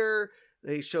leader.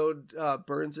 They showed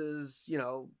Burns's, you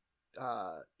know,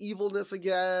 evilness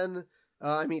again.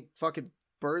 I mean, fucking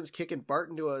Burns kicking Bart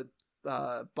into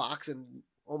a box and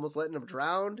almost letting him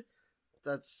drown.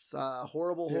 That's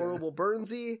horrible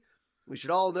Burnsy. We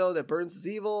should all know that Burns is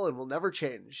evil and will never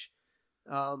change.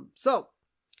 So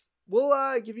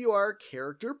we'll give you our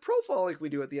character profile like we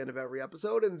do at the end of every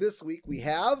episode. And this week we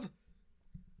have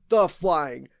the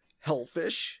Flying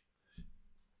Hellfish.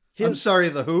 I'm sorry,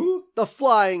 the who? The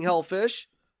Flying Hellfish.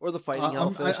 Or the Fighting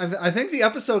Hellfish. I think the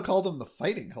episode called him the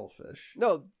Fighting Hellfish.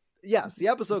 No, yes, the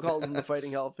episode called him the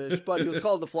Fighting Hellfish, but it was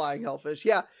called the Flying Hellfish.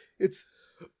 Yeah, it's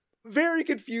very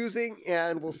confusing,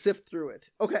 and we'll sift through it.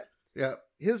 Okay. Yeah.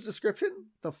 His description: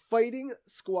 the fightingest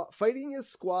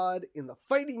squad in the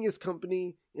fightingest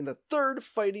company in the 3rd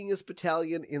fightingest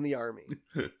battalion in the army.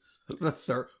 The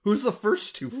 3rd. Who's the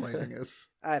first 2 fightingest?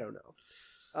 I don't know.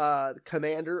 The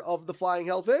commander of the Flying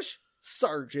Hellfish,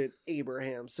 Sergeant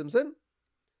Abraham Simpson.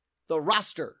 The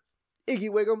roster: Iggy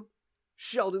Wiggum,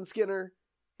 Sheldon Skinner,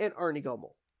 and Arnie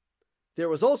Gummel. There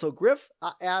was also Griff,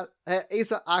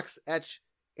 Asa Ox Etch,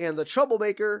 and the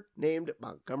troublemaker named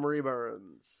Montgomery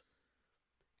Burns.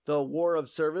 The war of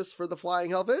service for the Flying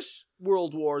Hellfish,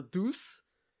 World War II.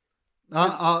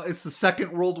 It's the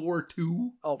Second World War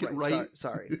II. Oh, right.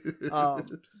 Sorry.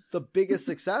 The biggest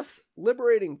success,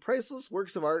 liberating priceless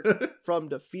works of art from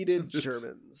defeated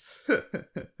Germans.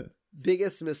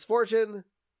 Biggest misfortune,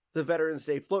 the Veterans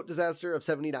Day float disaster of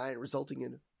 79, resulting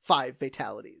in 5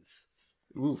 fatalities.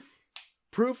 Oof.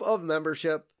 Proof of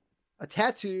membership, a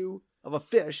tattoo of a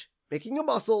fish making a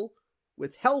mussel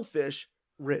with Hellfish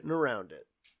written around it.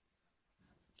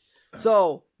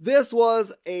 So, this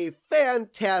was a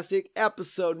fantastic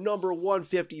episode number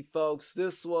 150, folks.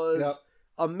 This was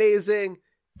amazing.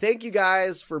 Thank you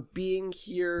guys for being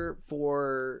here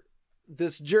for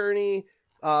this journey.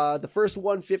 The first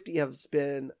 150 has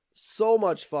been so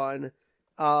much fun.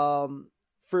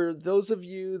 For those of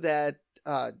you that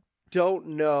don't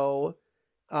know,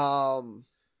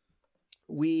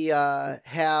 we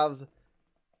have,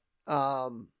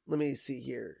 let me see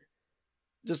here.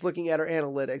 Just looking at our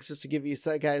analytics, just to give you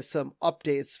guys some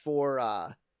updates for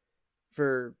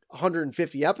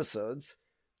 150 episodes.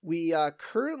 We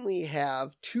currently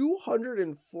have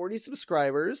 240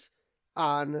 subscribers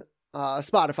on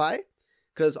Spotify,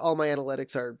 because all my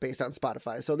analytics are based on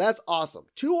Spotify. So that's awesome.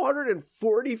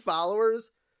 240 followers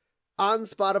on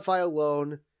Spotify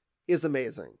alone is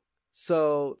amazing.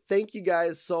 So thank you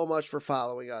guys so much for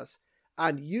following us.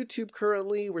 On YouTube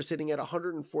currently, we're sitting at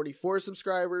 144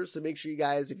 subscribers. So make sure you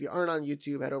guys, if you aren't on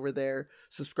YouTube, head over there,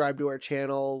 subscribe to our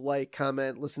channel, like,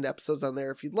 comment, listen to episodes on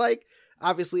there if you'd like.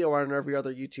 Obviously, we're on every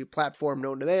other YouTube platform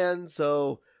known to man,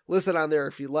 so listen on there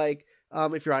if you like.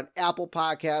 If you're on Apple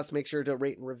Podcasts, make sure to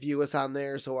rate and review us on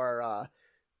there so our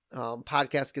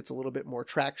podcast gets a little bit more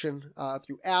traction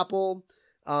through Apple.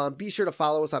 Be sure to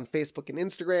follow us on Facebook and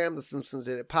Instagram, The Simpsons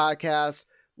Did It Podcast.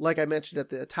 Like I mentioned at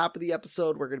the top of the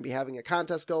episode, we're going to be having a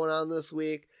contest going on this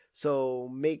week, so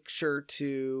make sure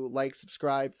to like,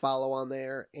 subscribe, follow on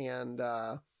there, and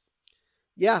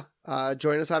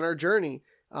join us on our journey.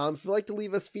 If you'd like to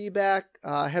leave us feedback,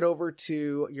 head over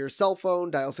to your cell phone,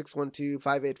 dial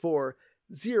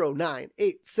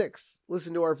 612-584-0986.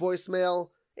 Listen to our voicemail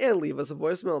and leave us a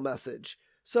voicemail message.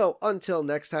 So until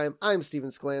next time, I'm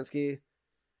Steven Skolansky.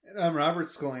 And I'm Robert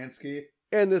Skolansky.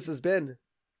 And this has been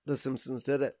The Simpsons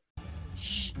Did It.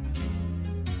 Shh.